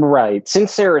 Right.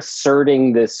 Since they're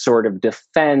asserting this sort of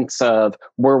defense of,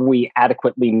 were we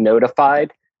adequately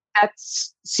notified? That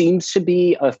seems to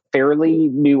be a fairly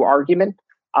new argument.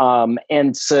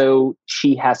 And so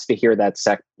she has to hear that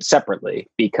separately,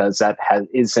 because that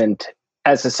isn't,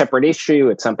 as a separate issue,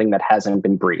 it's something that hasn't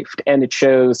been briefed. And it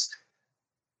shows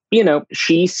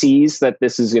she sees that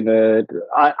this is going to,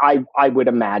 I would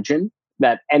imagine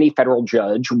that any federal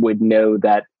judge would know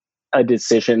that a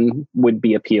decision would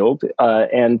be appealed.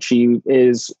 And she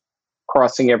is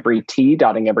crossing every T,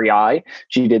 dotting every I.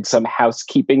 She did some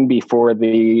housekeeping before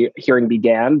the hearing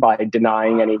began by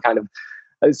denying any kind of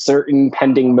certain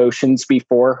pending motions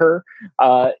before her.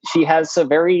 She has a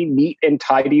very neat and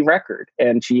tidy record.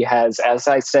 And she has, as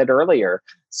I said earlier,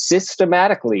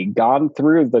 systematically gone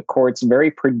through the court's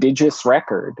very prodigious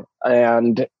record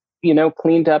and,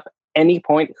 cleaned up any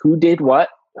point who did what,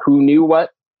 who knew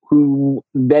what, who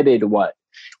vetted what.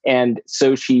 And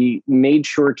so she made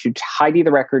sure to tidy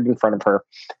the record in front of her,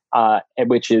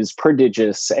 which is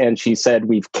prodigious. And she said,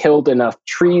 we've killed enough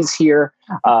trees here,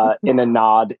 in a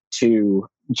nod to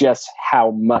just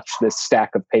how much this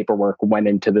stack of paperwork went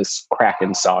into this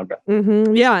Kraken saga.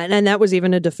 Mm-hmm. Yeah, and that was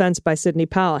even a defense by Sidney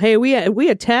Powell. Hey, we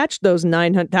attached those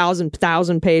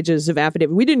 900,000 pages of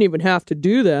affidavit. We didn't even have to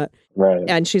do that. Right.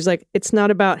 And she's like, it's not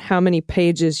about how many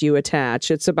pages you attach.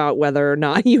 It's about whether or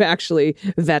not you actually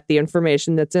vet the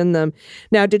information that's in them.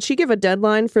 Now, did she give a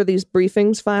deadline for these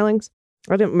briefings filings?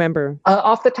 I didn't remember.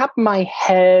 Off the top of my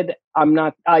head,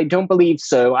 I don't believe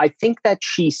so. I think that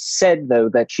she said, though,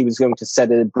 that she was going to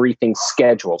set a briefing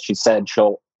schedule. She said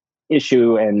she'll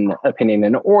issue an opinion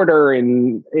and order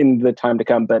in the time to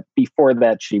come. But before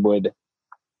that, she would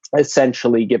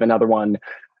essentially give another one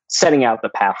setting out the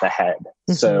path ahead.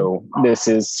 Mm-hmm. So this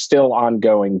is still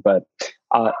ongoing, but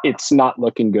it's not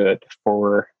looking good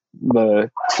for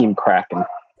the Team Kraken.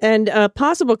 And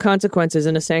possible consequences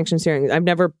in a sanctions hearing. I've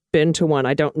never been to one.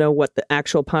 I don't know what the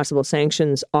actual possible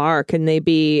sanctions are. Can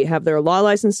they have their law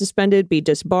license suspended, be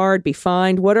disbarred, be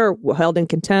fined? What are held in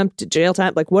contempt, jail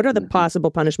time? Like, what are the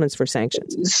possible punishments for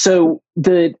sanctions? So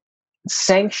the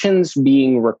sanctions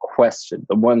being requested,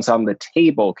 the ones on the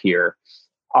table here,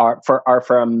 are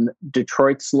from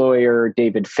Detroit's lawyer,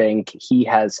 David Fink. He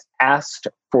has asked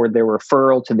for their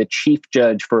referral to the chief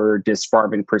judge for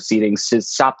disbarment proceedings to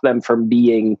stop them from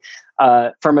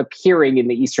from appearing in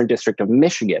the Eastern District of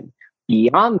Michigan.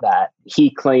 Beyond that, he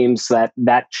claims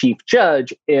that chief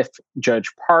judge, if Judge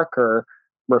Parker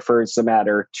refers the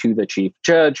matter to the chief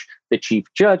judge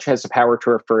has the power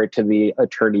to refer it to the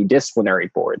attorney disciplinary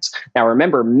boards. Now,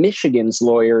 remember, Michigan's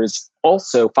lawyers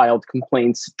also filed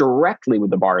complaints directly with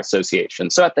the Bar Association.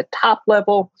 So at the top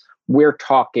level, we're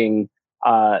talking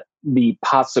the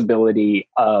possibility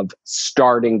of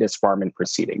starting disbarment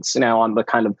proceedings. Now, on the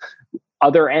kind of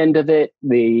other end of it,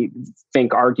 they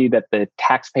argued that the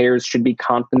taxpayers should be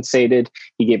compensated.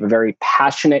 He gave a very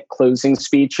passionate closing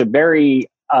speech, a very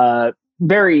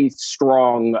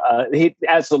strong,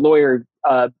 as a lawyer,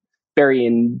 very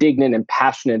indignant and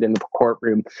passionate in the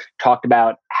courtroom, talked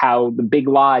about how the big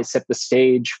lie set the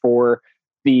stage for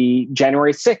the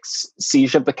January 6th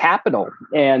siege of the Capitol,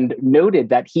 and noted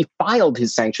that he filed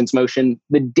his sanctions motion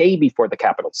the day before the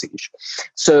Capitol siege.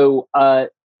 So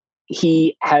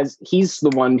he's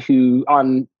the one who,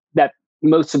 on that,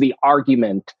 most of the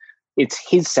argument, it's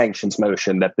his sanctions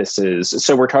motion that this is.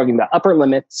 So we're talking the upper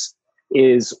limits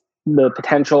is the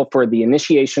potential for the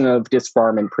initiation of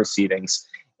disbarment proceedings.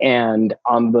 And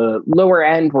on the lower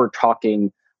end, we're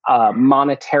talking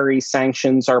monetary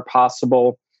sanctions are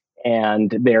possible,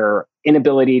 and their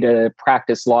inability to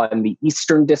practice law in the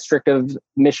Eastern District of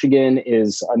Michigan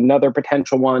is another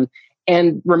potential one.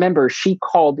 And remember, she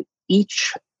called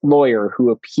each lawyer who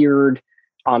appeared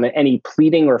on any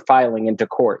pleading or filing into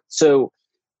court. So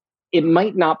it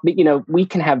might not be, we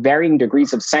can have varying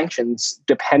degrees of sanctions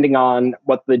depending on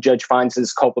what the judge finds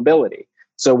as culpability.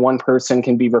 So one person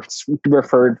can be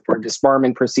referred for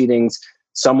disbarment proceedings.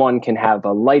 Someone can have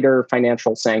a lighter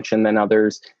financial sanction than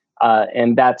others.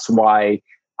 And that's why,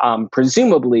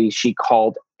 presumably, she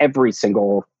called every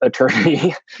single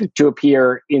attorney to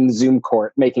appear in Zoom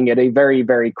court, making it a very,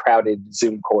 very crowded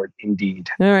Zoom court indeed.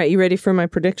 All right. You ready for my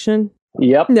prediction?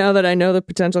 Yep. Now that I know the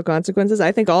potential consequences,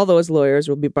 I think all those lawyers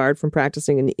will be barred from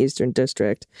practicing in the Eastern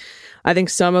District. I think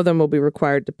some of them will be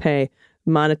required to pay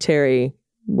monetary,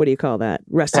 what do you call that?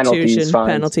 Restitution,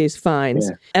 penalties, fines.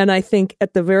 Yeah. And I think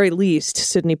at the very least,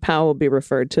 Sidney Powell will be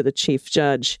referred to the chief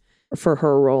judge for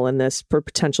her role in this for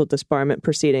potential disbarment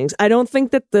proceedings. I don't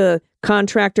think that the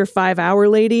contractor 5-hour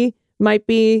lady might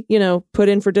be, put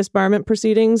in for disbarment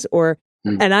proceedings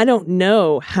and I don't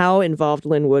know how involved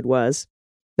Lynn Wood was.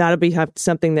 That'll be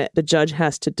something that the judge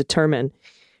has to determine.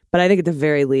 But I think at the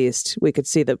very least, we could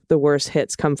see the worst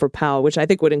hits come for Powell, which I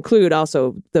think would include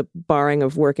also the barring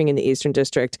of working in the Eastern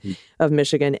District of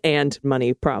Michigan and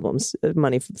money problems,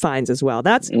 money fines as well.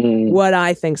 That's what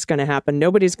I think is going to happen.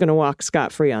 Nobody's going to walk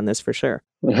scot-free on this for sure.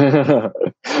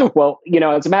 Well,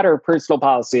 it's a matter of personal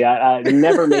policy. I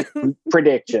never make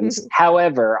predictions.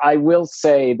 However, I will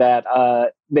say that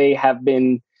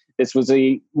this was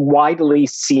a widely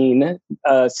seen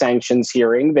sanctions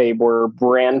hearing. They were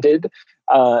branded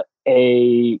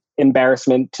a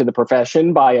embarrassment to the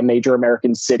profession by a major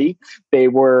American city. They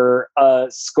were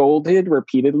scolded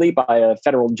repeatedly by a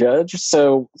federal judge.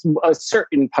 So a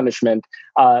certain punishment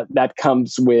that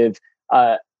comes with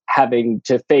having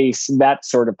to face that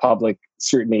sort of public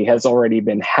scrutiny has already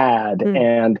been had.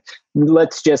 And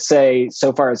let's just say,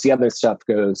 so far as the other stuff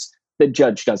goes, the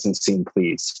judge doesn't seem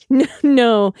pleased.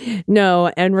 No.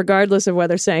 And regardless of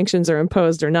whether sanctions are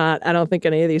imposed or not, I don't think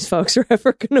any of these folks are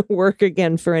ever going to work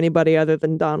again for anybody other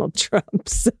than Donald Trump.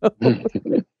 So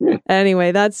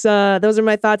anyway, those are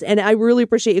my thoughts. And I really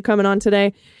appreciate you coming on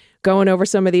today, going over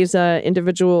some of these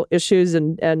individual issues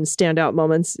and standout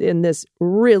moments in this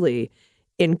really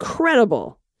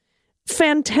incredible,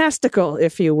 fantastical,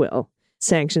 if you will,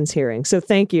 sanctions hearing. So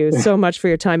thank you so much for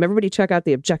your time. Everybody check out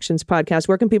the Objections podcast.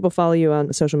 Where can people follow you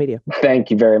on social media?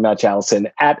 Thank you very much, Allison.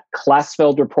 At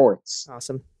Klasfeld Reports.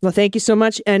 Awesome. Well, thank you so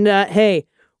much. And hey,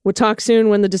 we'll talk soon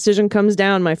when the decision comes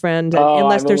down, my friend.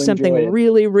 Unless there's something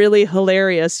really, really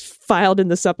hilarious filed in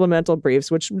the supplemental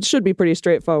briefs, which should be pretty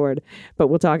straightforward. But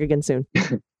we'll talk again soon.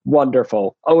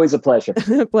 Wonderful. Always a pleasure.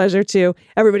 Pleasure too.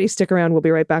 Everybody stick around. We'll be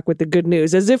right back with the good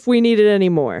news, as if we needed any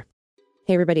more.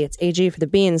 Hey everybody, it's AG for the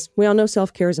beans. We all know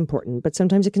self-care is important, but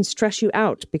sometimes it can stress you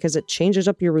out because it changes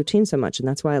up your routine so much, and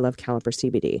that's why I love Caliper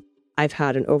CBD. I've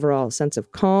had an overall sense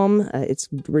of calm. It's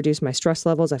reduced my stress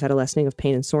levels. I've had a lessening of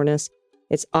pain and soreness.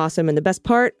 It's awesome, and the best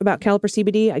part about Caliper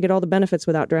CBD, I get all the benefits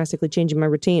without drastically changing my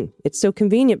routine. It's so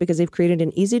convenient because they've created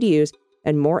an easy-to-use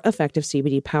and more effective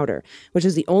CBD powder, which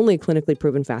is the only clinically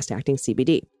proven fast-acting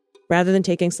CBD. Rather than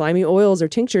taking slimy oils or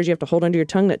tinctures you have to hold under your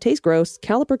tongue that taste gross,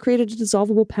 Caliper created a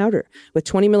dissolvable powder with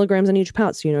 20 milligrams in each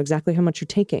pouch so you know exactly how much you're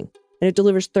taking. And it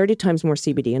delivers 30 times more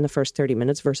CBD in the first 30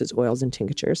 minutes versus oils and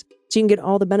tinctures, so you can get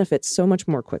all the benefits so much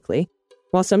more quickly.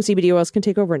 While some CBD oils can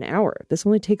take over an hour, this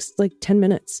only takes like 10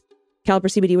 minutes.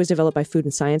 Caliper CBD was developed by food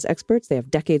and science experts. They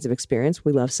have decades of experience.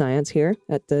 We love science here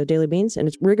at the Daily Beans, and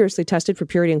it's rigorously tested for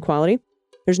purity and quality.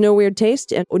 There's no weird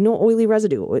taste and no oily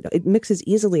residue. It mixes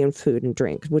easily in food and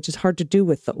drink, which is hard to do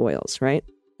with the oils, right?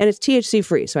 And it's THC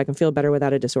free, so I can feel better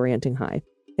without a disorienting high.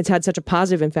 It's had such a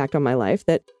positive impact on my life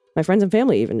that my friends and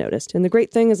family even noticed. And the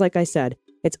great thing is, like I said,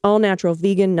 it's all natural,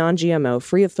 vegan, non-GMO,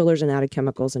 free of fillers and added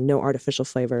chemicals and no artificial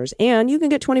flavors. And you can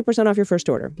get 20% off your first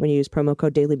order when you use promo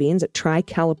code DailyBeans at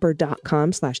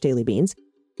trycaliper.com/dailybeans.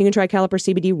 You can try Caliper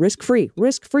CBD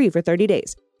risk-free for 30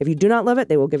 days. If you do not love it,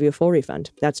 they will give you a full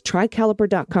refund. That's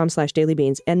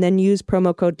trycaliper.com/dailybeans and then use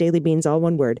promo code DailyBeans, all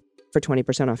one word, for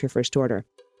 20% off your first order.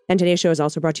 And today's show is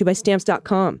also brought to you by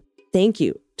Stamps.com. Thank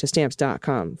you to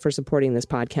Stamps.com for supporting this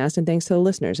podcast, and thanks to the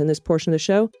listeners in this portion of the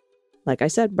show. Like I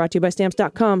said, brought to you by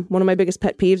Stamps.com. One of my biggest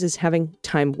pet peeves is having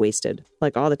time wasted.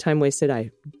 Like all the time wasted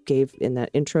I gave in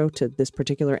that intro to this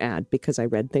particular ad because I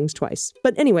read things twice.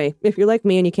 But anyway, if you're like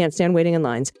me and you can't stand waiting in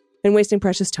lines and wasting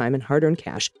precious time and hard-earned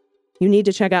cash, you need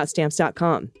to check out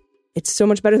Stamps.com. It's so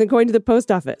much better than going to the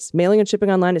post office. Mailing and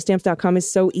shipping online at Stamps.com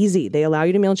is so easy. They allow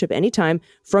you to mail and ship anytime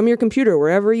from your computer,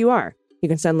 wherever you are. You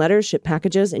can send letters, ship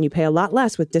packages, and you pay a lot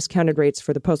less with discounted rates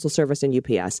for the Postal Service and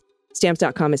UPS.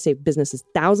 Stamps.com has saved businesses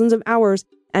thousands of hours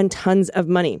and tons of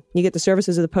money. You get the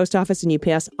services of the post office and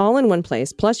UPS all in one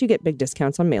place, plus you get big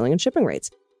discounts on mailing and shipping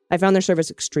rates. I found their service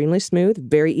extremely smooth,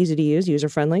 very easy to use,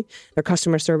 user-friendly. Their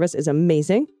customer service is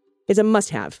amazing. It's a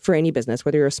must-have for any business,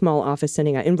 whether you're a small office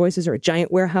sending out invoices or a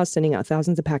giant warehouse sending out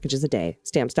thousands of packages a day.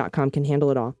 Stamps.com can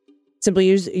handle it all. Simply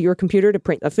use your computer to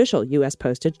print official U.S.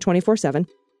 postage 24/7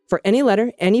 for any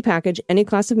letter, any package, any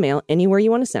class of mail, anywhere you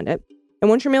want to send it. And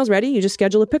once your mail's ready, you just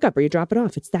schedule a pickup or you drop it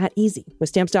off. It's that easy. With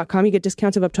Stamps.com, you get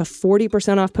discounts of up to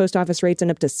 40% off post office rates and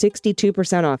up to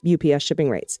 62% off UPS shipping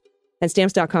rates. And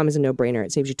Stamps.com is a no-brainer.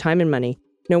 It saves you time and money.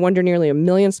 No wonder nearly 1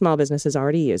 million small businesses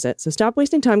already use it. So stop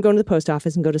wasting time going to the post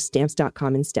office and go to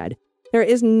Stamps.com instead. There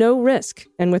is no risk.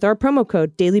 And with our promo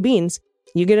code DailyBeans,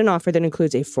 you get an offer that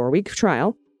includes a 4-week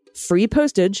trial, free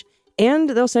postage, and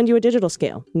they'll send you a digital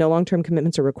scale. No long-term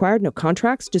commitments are required, no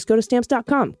contracts. Just go to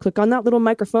Stamps.com, click on that little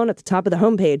microphone at the top of the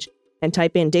homepage, and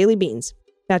type in Daily Beans.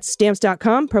 That's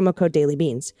Stamps.com, promo code Daily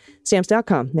Beans.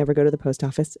 Stamps.com, never go to the post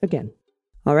office again.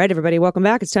 All right, everybody, welcome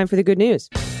back. It's time for the good news.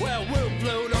 Well, we'll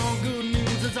float on, good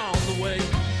news is on the way.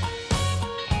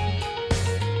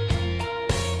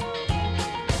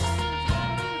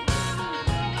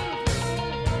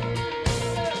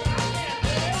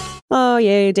 Oh,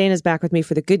 yay. Dana's back with me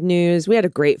for the good news. We had a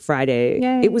great Friday.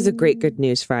 Yay. It was a great good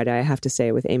news Friday, I have to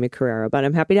say, with Amy Carrera. But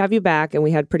I'm happy to have you back. And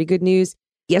we had pretty good news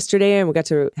yesterday. And we got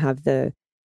to have the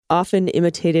often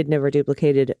imitated, never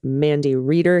duplicated Mandy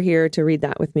Reader here to read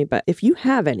that with me. But if you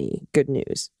have any good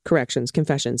news, corrections,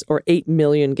 confessions, or 8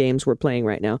 million games we're playing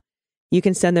right now, you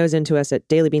can send those in to us at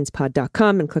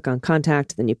dailybeanspod.com and click on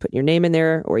contact. Then you put your name in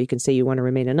there, or you can say you want to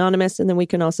remain anonymous. And then we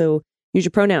can also use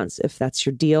your pronouns if that's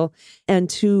your deal. And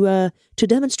to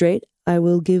demonstrate, I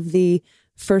will give the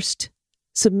first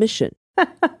submission.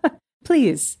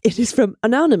 Please. It is from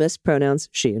anonymous, pronouns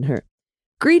she and her.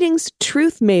 Greetings,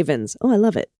 truth mavens. Oh, I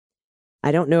love it.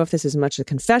 I don't know if this is much a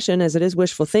confession as it is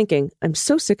wishful thinking. I'm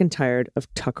so sick and tired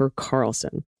of Tucker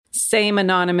Carlson. Same,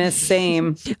 anonymous,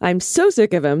 same. I'm so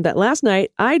sick of him that last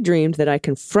night I dreamed that I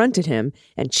confronted him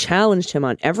and challenged him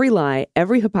on every lie,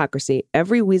 every hypocrisy,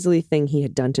 every weaselly thing he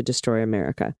had done to destroy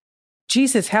America.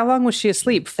 Jesus, how long was she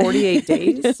asleep? 48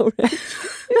 days? I know, right?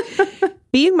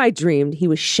 Being my dream, he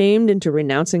was shamed into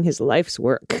renouncing his life's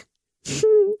work.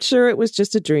 Sure, it was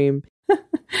just a dream.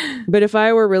 But if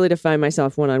I were really to find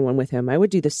myself one-on-one with him, I would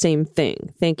do the same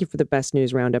thing. Thank you for the best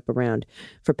news roundup around.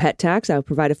 For pet tax, I will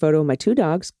provide a photo of my 2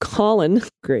 dogs, Colin,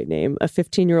 great name, a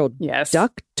 15-year-old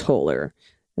duck toller.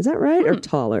 Is that right? Or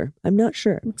taller? I'm not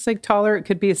sure. Looks like taller. It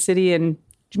could be a city in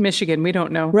Michigan. We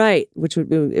don't know. Right, which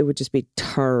would just be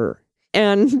tar.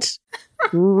 And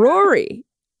Rory,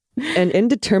 an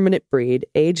indeterminate breed,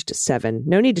 aged 7.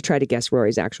 No need to try to guess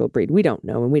Rory's actual breed. We don't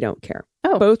know and we don't care.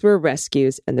 Oh. Both were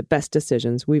rescues and the best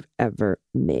decisions we've ever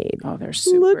made. Oh, they're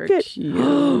super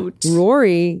cute.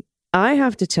 Rory, I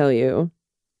have to tell you,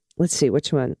 let's see,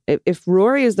 which one? If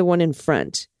Rory is the one in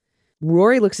front,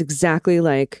 Rory looks exactly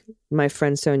like my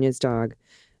friend Sonia's dog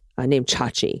named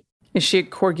Chachi. Is she a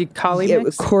Corgi Collie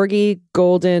mix? Corgi,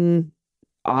 golden,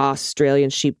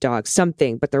 Australian sheepdog,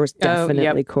 something, but there was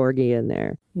definitely Corgi in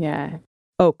there. Yeah.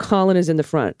 Oh, Colin is in the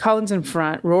front. Colin's in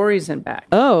front. Rory's in back.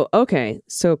 Oh, okay.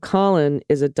 So Colin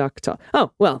is a duck tall.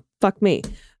 Oh, well, fuck me.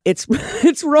 It's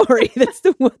Rory. That's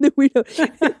the one that we don't.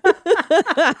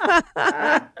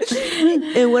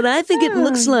 And what I think it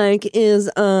looks like is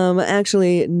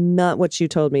actually not what you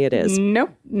told me it is.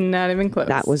 Nope, not even close.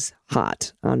 That was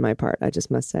hot on my part, I just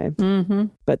must say. Mm-hmm.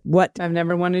 But what? I've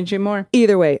never wanted you more.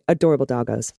 Either way, adorable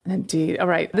doggos. Indeed. All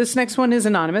right. This next one is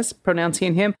anonymous, pronouns he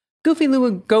and him. Goofy Lou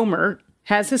Gomer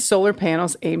has his solar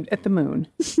panels aimed at the moon.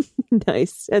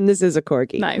 Nice. And this is a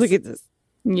corgi. Nice. Look at this.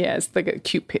 Yes, like a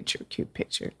cute picture.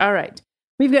 All right.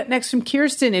 We've got next from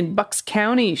Kirsten in Bucks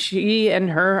County. She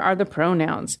and her are the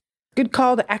pronouns. Good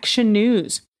call to action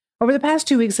news. Over the past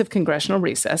 2 weeks of congressional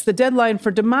recess, the deadline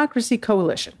for Democracy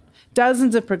Coalition,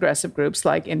 dozens of progressive groups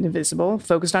like Indivisible,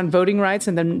 focused on voting rights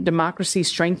and the democracy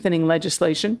strengthening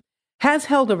legislation, has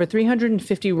held over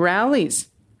 350 rallies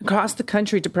across the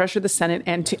country to pressure the Senate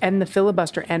and to end the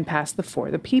filibuster and pass the For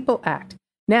the People Act.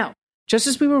 Now, just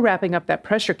as we were wrapping up that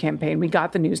pressure campaign, we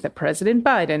got the news that President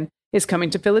Biden is coming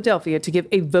to Philadelphia to give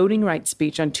a voting rights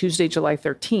speech on Tuesday, July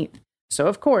 13th. So,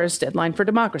 of course, Deadline for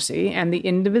Democracy and the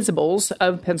Indivisibles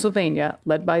of Pennsylvania,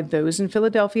 led by those in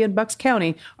Philadelphia and Bucks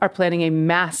County, are planning a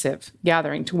massive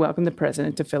gathering to welcome the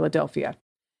president to Philadelphia.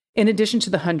 In addition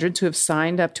to the hundreds who have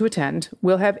signed up to attend,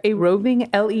 we'll have a roving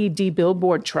LED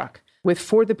billboard truck with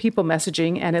For the People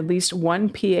messaging and at least one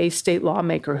PA state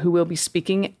lawmaker who will be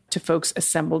speaking to folks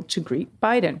assembled to greet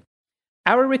Biden.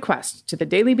 Our request to the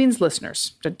Daily Beans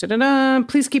listeners,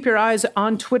 please keep your eyes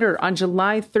on Twitter on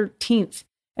July 13th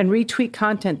and retweet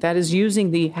content that is using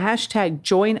the hashtag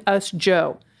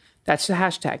JoinUsJoe. That's the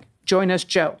hashtag,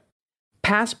 JoinUsJoe.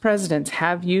 Past presidents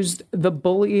have used the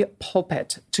bully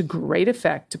pulpit to great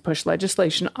effect to push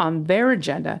legislation on their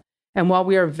agenda. And while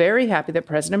we are very happy that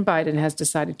President Biden has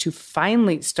decided to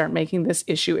finally start making this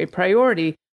issue a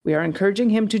priority, we are encouraging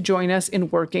him to join us in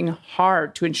working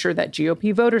hard to ensure that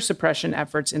GOP voter suppression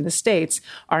efforts in the states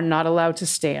are not allowed to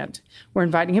stand. We're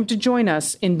inviting him to join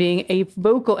us in being a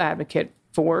vocal advocate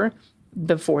for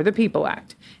the People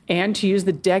Act and to use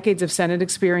the decades of Senate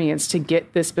experience to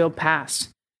get this bill passed.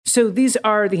 So these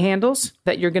are the handles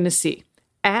that you're going to see.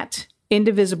 At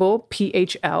Indivisible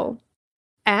PHL,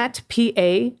 at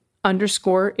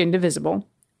PA_Indivisible,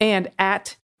 and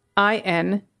at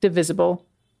INDivisible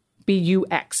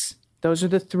BUX. Those are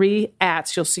the 3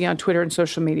 ats you'll see on Twitter and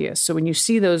social media. So when you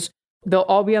see those, they'll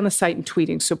all be on the site and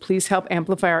tweeting. So please help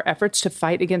amplify our efforts to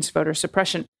fight against voter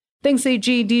suppression. Thanks,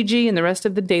 AG, DG, and the rest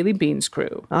of the Daily Beans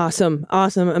crew. Awesome.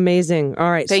 Amazing. All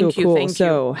right. Thank you.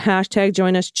 Hashtag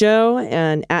Join Us Joe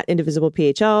and at Indivisible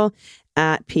PHL,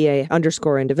 at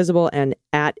PA_indivisible and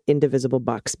at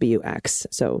indivisiblebucks, BUX.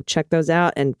 So check those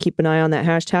out and keep an eye on that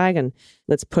hashtag, and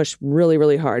let's push really,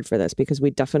 really hard for this, because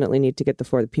we definitely need to get the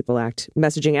For the People Act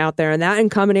messaging out there. And that in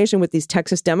combination with these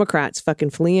Texas Democrats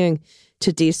fucking fleeing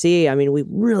to DC, I mean, we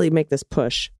really make this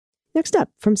push. Next up,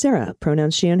 from Sarah,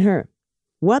 pronouns she and her.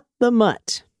 What the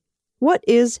mutt? What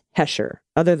is Hesher,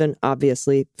 other than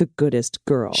obviously the goodest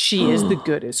girl? She is the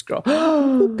goodest girl.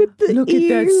 Look at the Look at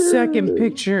that ears. second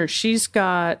picture. She's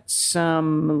got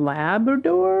some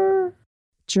Labrador.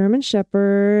 German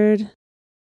Shepherd,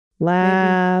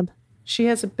 Lab. Maybe. She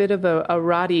has a bit of a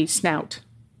rotty snout,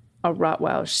 a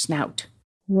Rottweiler snout.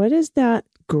 What is that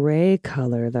gray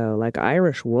color, though? Like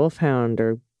Irish Wolfhound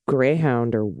or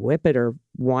Greyhound or Whippet or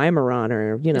Weimaraner,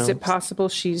 or, you know. Is it possible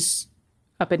she's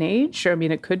up in age? Or, I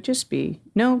mean, it could just be.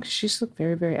 No, she's looked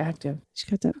very, very active. She's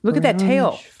got that. Look at that tail.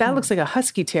 brownish That fur. looks like a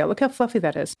husky tail. Look how fluffy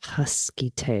that is.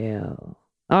 Husky tail.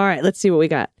 All right, let's see what we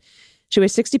got. She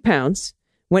weighs 60 pounds.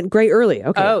 Went gray early.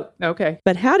 Okay. Oh, okay.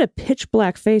 But had a pitch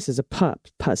black face as a pup.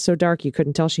 So dark you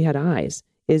couldn't tell she had eyes.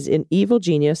 Is an evil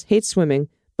genius, hates swimming,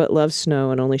 but loves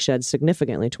snow and only sheds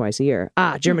significantly twice a year.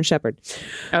 German Shepherd.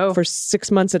 Oh. For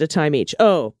 6 months at a time each.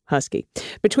 Oh, husky.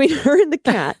 Between her and the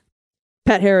cat,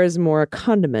 pet hair is more a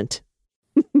condiment.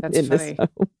 That's in funny. this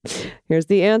home. Here's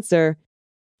the answer.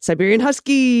 Siberian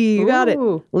Husky. You got it.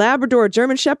 Ooh. Labrador,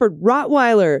 German Shepherd,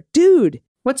 Rottweiler. Dude.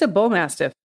 What's a bull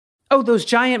mastiff? Oh, those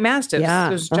giant mastiffs. Yeah,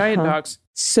 Those giant uh-huh. dogs.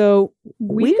 So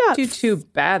We we didn't got do too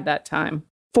bad that time.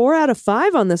 4 out of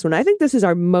 5 on this one. I think this is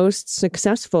our most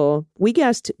successful. We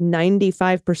guessed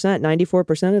 95%,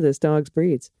 94% of this dog's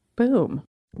breeds. Boom.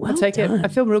 Well I'll take done. it. I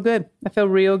feel real good. I feel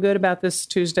real good about this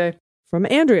Tuesday. From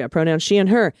Andrea, pronouns she and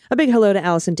her. A big hello to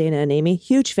Allison, Dana, and Amy.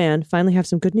 Huge fan. Finally have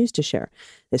some good news to share.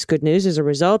 This good news is a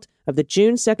result of the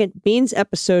June 2nd Beans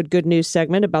episode good news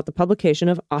segment about the publication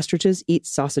of Ostriches Eat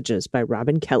Sausages by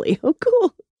Robin Kelly. Oh,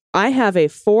 cool. I have a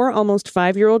 4, almost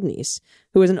 5-year-old niece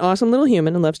who is an awesome little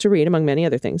human and loves to read, among many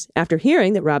other things. After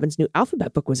hearing that Robin's new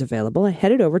alphabet book was available, I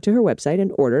headed over to her website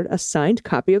and ordered a signed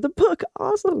copy of the book.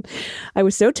 Awesome. I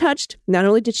was so touched. Not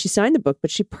only did she sign the book,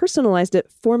 but she personalized it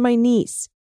for my niece.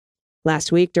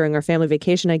 Last week, during our family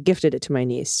vacation, I gifted it to my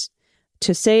niece.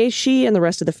 To say she and the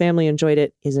rest of the family enjoyed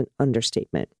it is an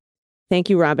understatement. Thank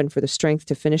you, Robin, for the strength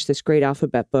to finish this great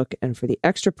alphabet book and for the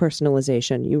extra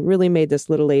personalization. You really made this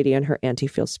little lady and her auntie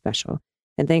feel special.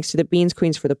 And thanks to the Beans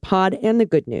Queens for the pod and the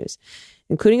good news,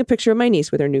 including a picture of my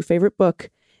niece with her new favorite book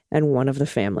and one of the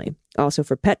family. Also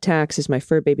for pet tax is my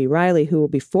fur baby Riley, who will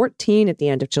be 14 at the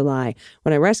end of July.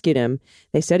 When I rescued him,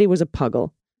 they said he was a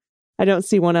puggle. I don't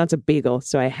see 1 ounce of beagle,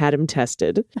 so I had him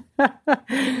tested.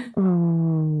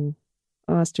 Oh,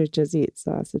 ostriches eat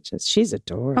sausages. She's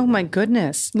adorable. Oh my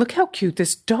goodness. Look how cute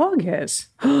this dog is.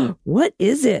 What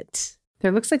is it?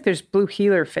 There looks like there's blue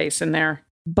heeler face in there.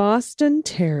 Boston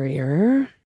Terrier.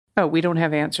 Oh, we don't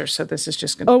have answers, so this is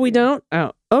just going to Oh, we don't?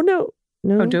 Oh, no.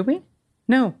 Oh, do we?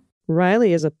 No.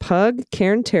 Riley is a pug,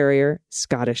 Cairn Terrier,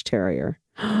 Scottish Terrier.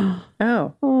 Oh.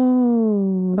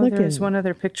 Oh, look There's at one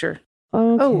other picture.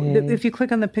 Okay. Oh, if you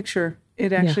click on the picture,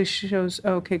 it actually shows.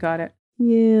 Oh, okay, got it.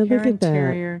 Yeah, look Cairn at that.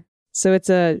 Terrier. So it's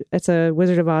a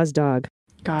Wizard of Oz dog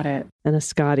Got it. and a I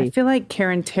Scotty. feel like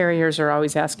Karen Terriers are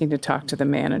always asking to talk to the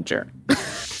manager.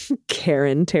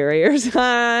 Karen Terriers.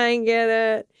 I get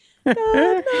it. God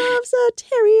loves a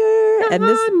terrier. And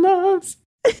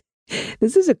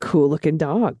this is a cool looking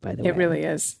dog, by the way. It really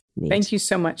is. Neat. Thank you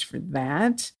so much for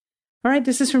that. All right,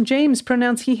 this is from James,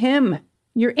 pronouns he, him.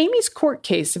 Your Amy's court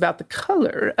case about the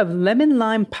color of lemon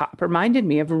lime pop reminded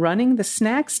me of running the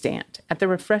snack stand at the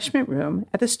refreshment room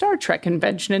at the Star Trek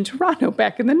convention in Toronto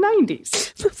back in the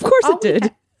 90s. Of course it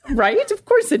did. Right? Of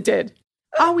course it did.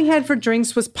 All we had for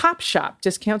drinks was Pop Shop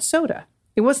discount soda.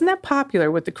 It wasn't that popular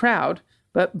with the crowd,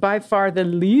 but by far the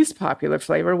least popular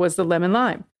flavor was the lemon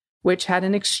lime, which had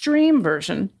an extreme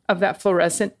version of that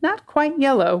fluorescent, not quite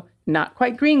yellow, not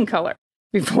quite green color.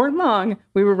 Before long,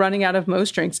 we were running out of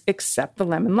most drinks except the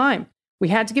lemon lime. We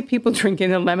had to get people drinking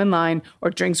the lemon lime or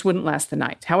drinks wouldn't last the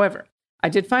night. However, I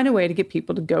did find a way to get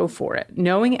people to go for it.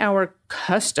 Knowing our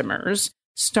customers,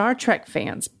 Star Trek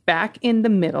fans back in the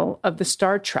middle of the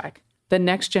Star Trek, The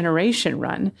Next Generation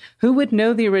run, who would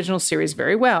know the original series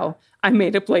very well, I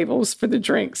made up labels for the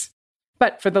drinks.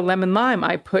 But for the lemon lime,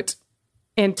 I put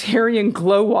Antarian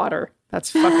Glow Water. That's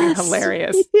fucking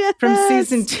hilarious. Yes. From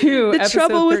season 2, The episode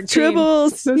trouble with 13.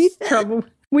 tribbles. This Yes. trouble.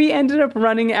 We ended up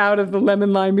running out of the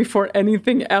lemon lime before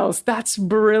anything else. That's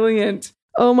brilliant.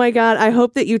 Oh my God. I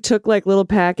hope that you took like little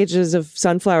packages of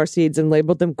sunflower seeds and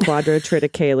labeled them Quadra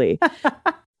triticale.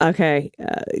 Okay.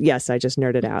 Yes, I just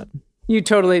nerded out. You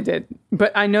totally did.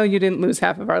 But I know you didn't lose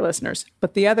half of our listeners.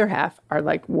 But the other half are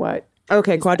like, what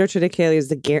Okay, quadrotriticale is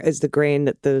the grain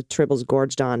that the Tribbles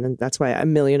gorged on, and that's why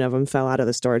 1 million of them fell out of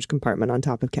the storage compartment on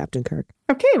top of Captain Kirk.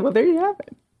 Okay, well, there you have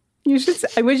it.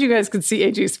 I wish you guys could see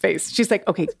AG's face. She's like,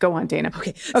 okay, go on, Dana.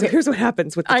 Okay, so here's what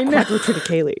happens with the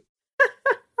quadrotriticale.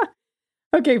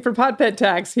 Okay, for Pod Pet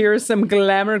Tags, here are some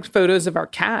glamour photos of our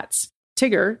cats.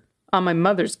 Tigger on my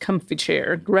mother's comfy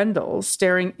chair, Grendel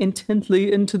staring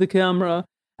intently into the camera,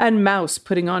 and Mouse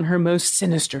putting on her most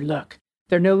sinister look.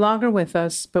 They're no longer with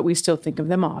us, but we still think of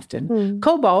them often.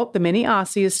 Cobalt, the mini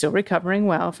Aussie, is still recovering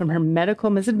well from her medical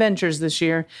misadventures this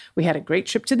year. We had a great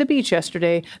trip to the beach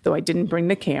yesterday, though I didn't bring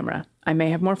the camera. I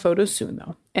may have more photos soon,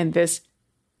 though. And this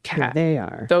cat. Here they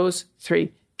are. Those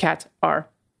 3 cats are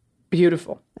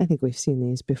beautiful. I think we've seen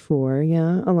these before,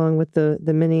 yeah, along with the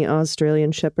mini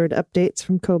Australian Shepherd updates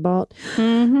from Cobalt.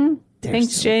 Mm-hmm.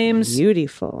 Thanks, so James.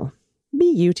 Beautiful.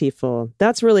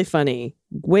 That's really funny.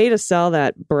 Way to sell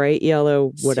that bright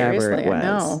yellow whatever Seriously, it was. I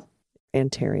know.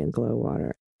 Antarian glow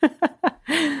water.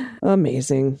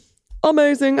 Amazing. All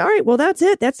right, well, that's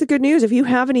it. That's the good news. If you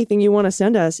have anything you want to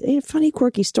send us, funny,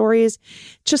 quirky stories,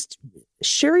 just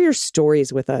share your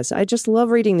stories with us. I just love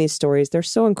reading these stories. They're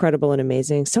so incredible and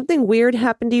amazing. Something weird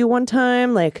happened to you one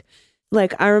time, like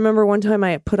I remember one time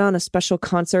I put on a special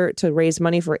concert to raise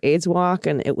money for AIDS Walk,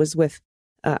 and it was with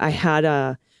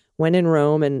went in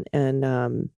Rome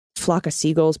and Flock of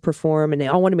Seagulls perform, and they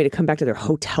all wanted me to come back to their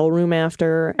hotel room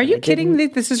after. Are you kidding me?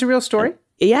 This is a real story?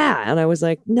 Yeah, and I was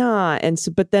like, nah. And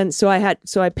so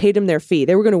I paid them their fee.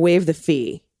 They were going to waive the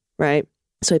fee, right?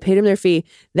 So I paid them their fee.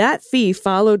 That fee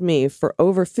followed me for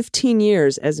over 15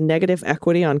 years as negative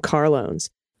equity on car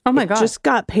loans. Oh my God. Just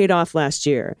got paid off last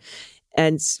year.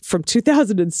 And from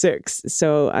 2006.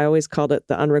 So I always called it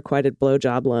the unrequited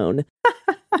blowjob loan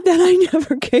that I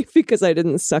never gave because I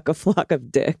didn't suck a flock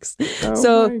of dicks.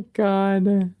 Oh my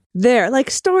God. There, like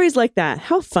stories like that.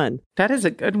 How fun. That is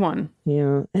a good one.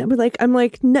 Yeah. And I'm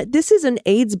like, no, this is an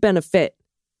AIDS benefit.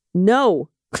 No.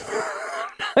 I'm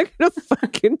not going to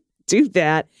fucking do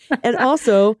that. And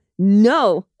also,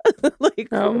 no. Like,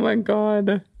 oh my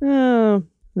God. Oh,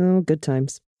 good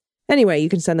times. Anyway, you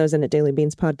can send those in at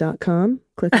dailybeanspod.com.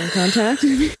 Click on contact.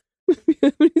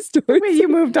 Wait, you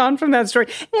moved on from that story.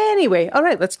 Anyway, all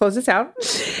right, let's close this out.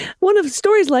 One of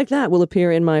stories like that will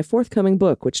appear in my forthcoming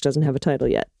book, which doesn't have a title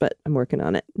yet, but I'm working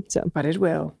on it. But it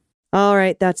will. All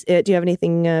right, that's it. Do you have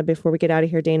anything before we get out of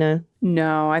here, Dana?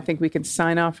 No, I think we can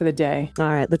sign off for the day. All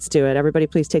right, let's do it. Everybody,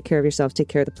 please take care of yourselves, take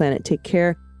care of the planet, take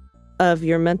care of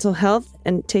your mental health,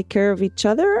 and take care of each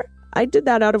other. I did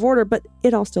that out of order, but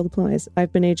it all still applies.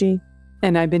 I've been AG.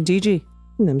 And I've been DG.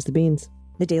 And them's the beans.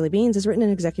 The Daily Beans is written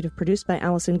and executive produced by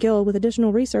Allison Gill with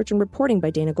additional research and reporting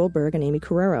by Dana Goldberg and Amy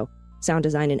Carrero. Sound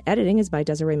design and editing is by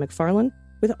Desiree McFarlane,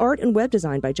 with art and web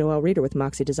design by Joelle Reeder with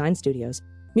Moxie Design Studios.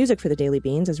 Music for The Daily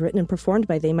Beans is written and performed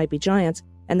by They Might Be Giants,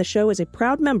 and the show is a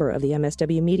proud member of the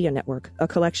MSW Media Network, a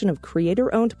collection of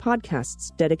creator-owned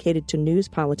podcasts dedicated to news,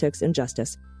 politics, and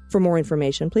justice. For more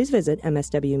information, please visit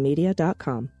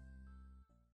mswmedia.com.